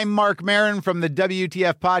 folks, I'm Mark Maron from the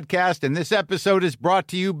WTF Podcast, and this episode is brought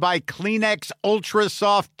to you by Kleenex Ultra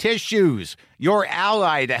Soft Tissues, your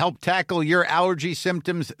ally to help tackle your allergy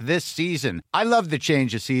symptoms this season. I love the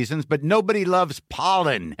change of seasons, but nobody loves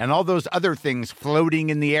pollen and all those other things floating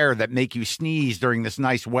in the air that make you sneeze during this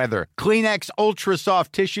nice weather. Kleenex Ultra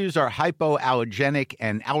Soft Tissues are hypoallergenic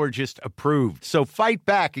and allergist approved, so fight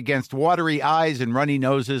back against watery eyes and runny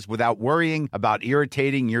noses without worrying about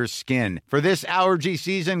irritating your skin. For this allergy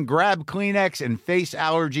season, grab Kleenex and face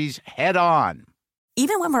allergies head on.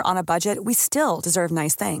 Even when we're on a budget, we still deserve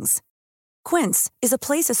nice things. Quince is a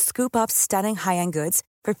place to scoop up stunning high-end goods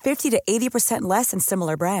for 50 to 80% less than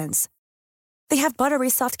similar brands. They have buttery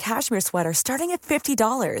soft cashmere sweaters starting at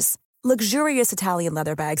 $50, luxurious Italian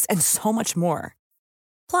leather bags, and so much more.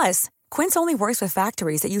 Plus, Quince only works with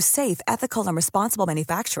factories that use safe, ethical, and responsible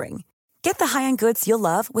manufacturing. Get the high-end goods you'll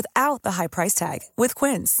love without the high price tag with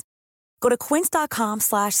Quince. Go to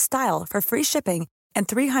quince.com/style for free shipping and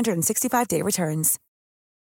 365-day returns.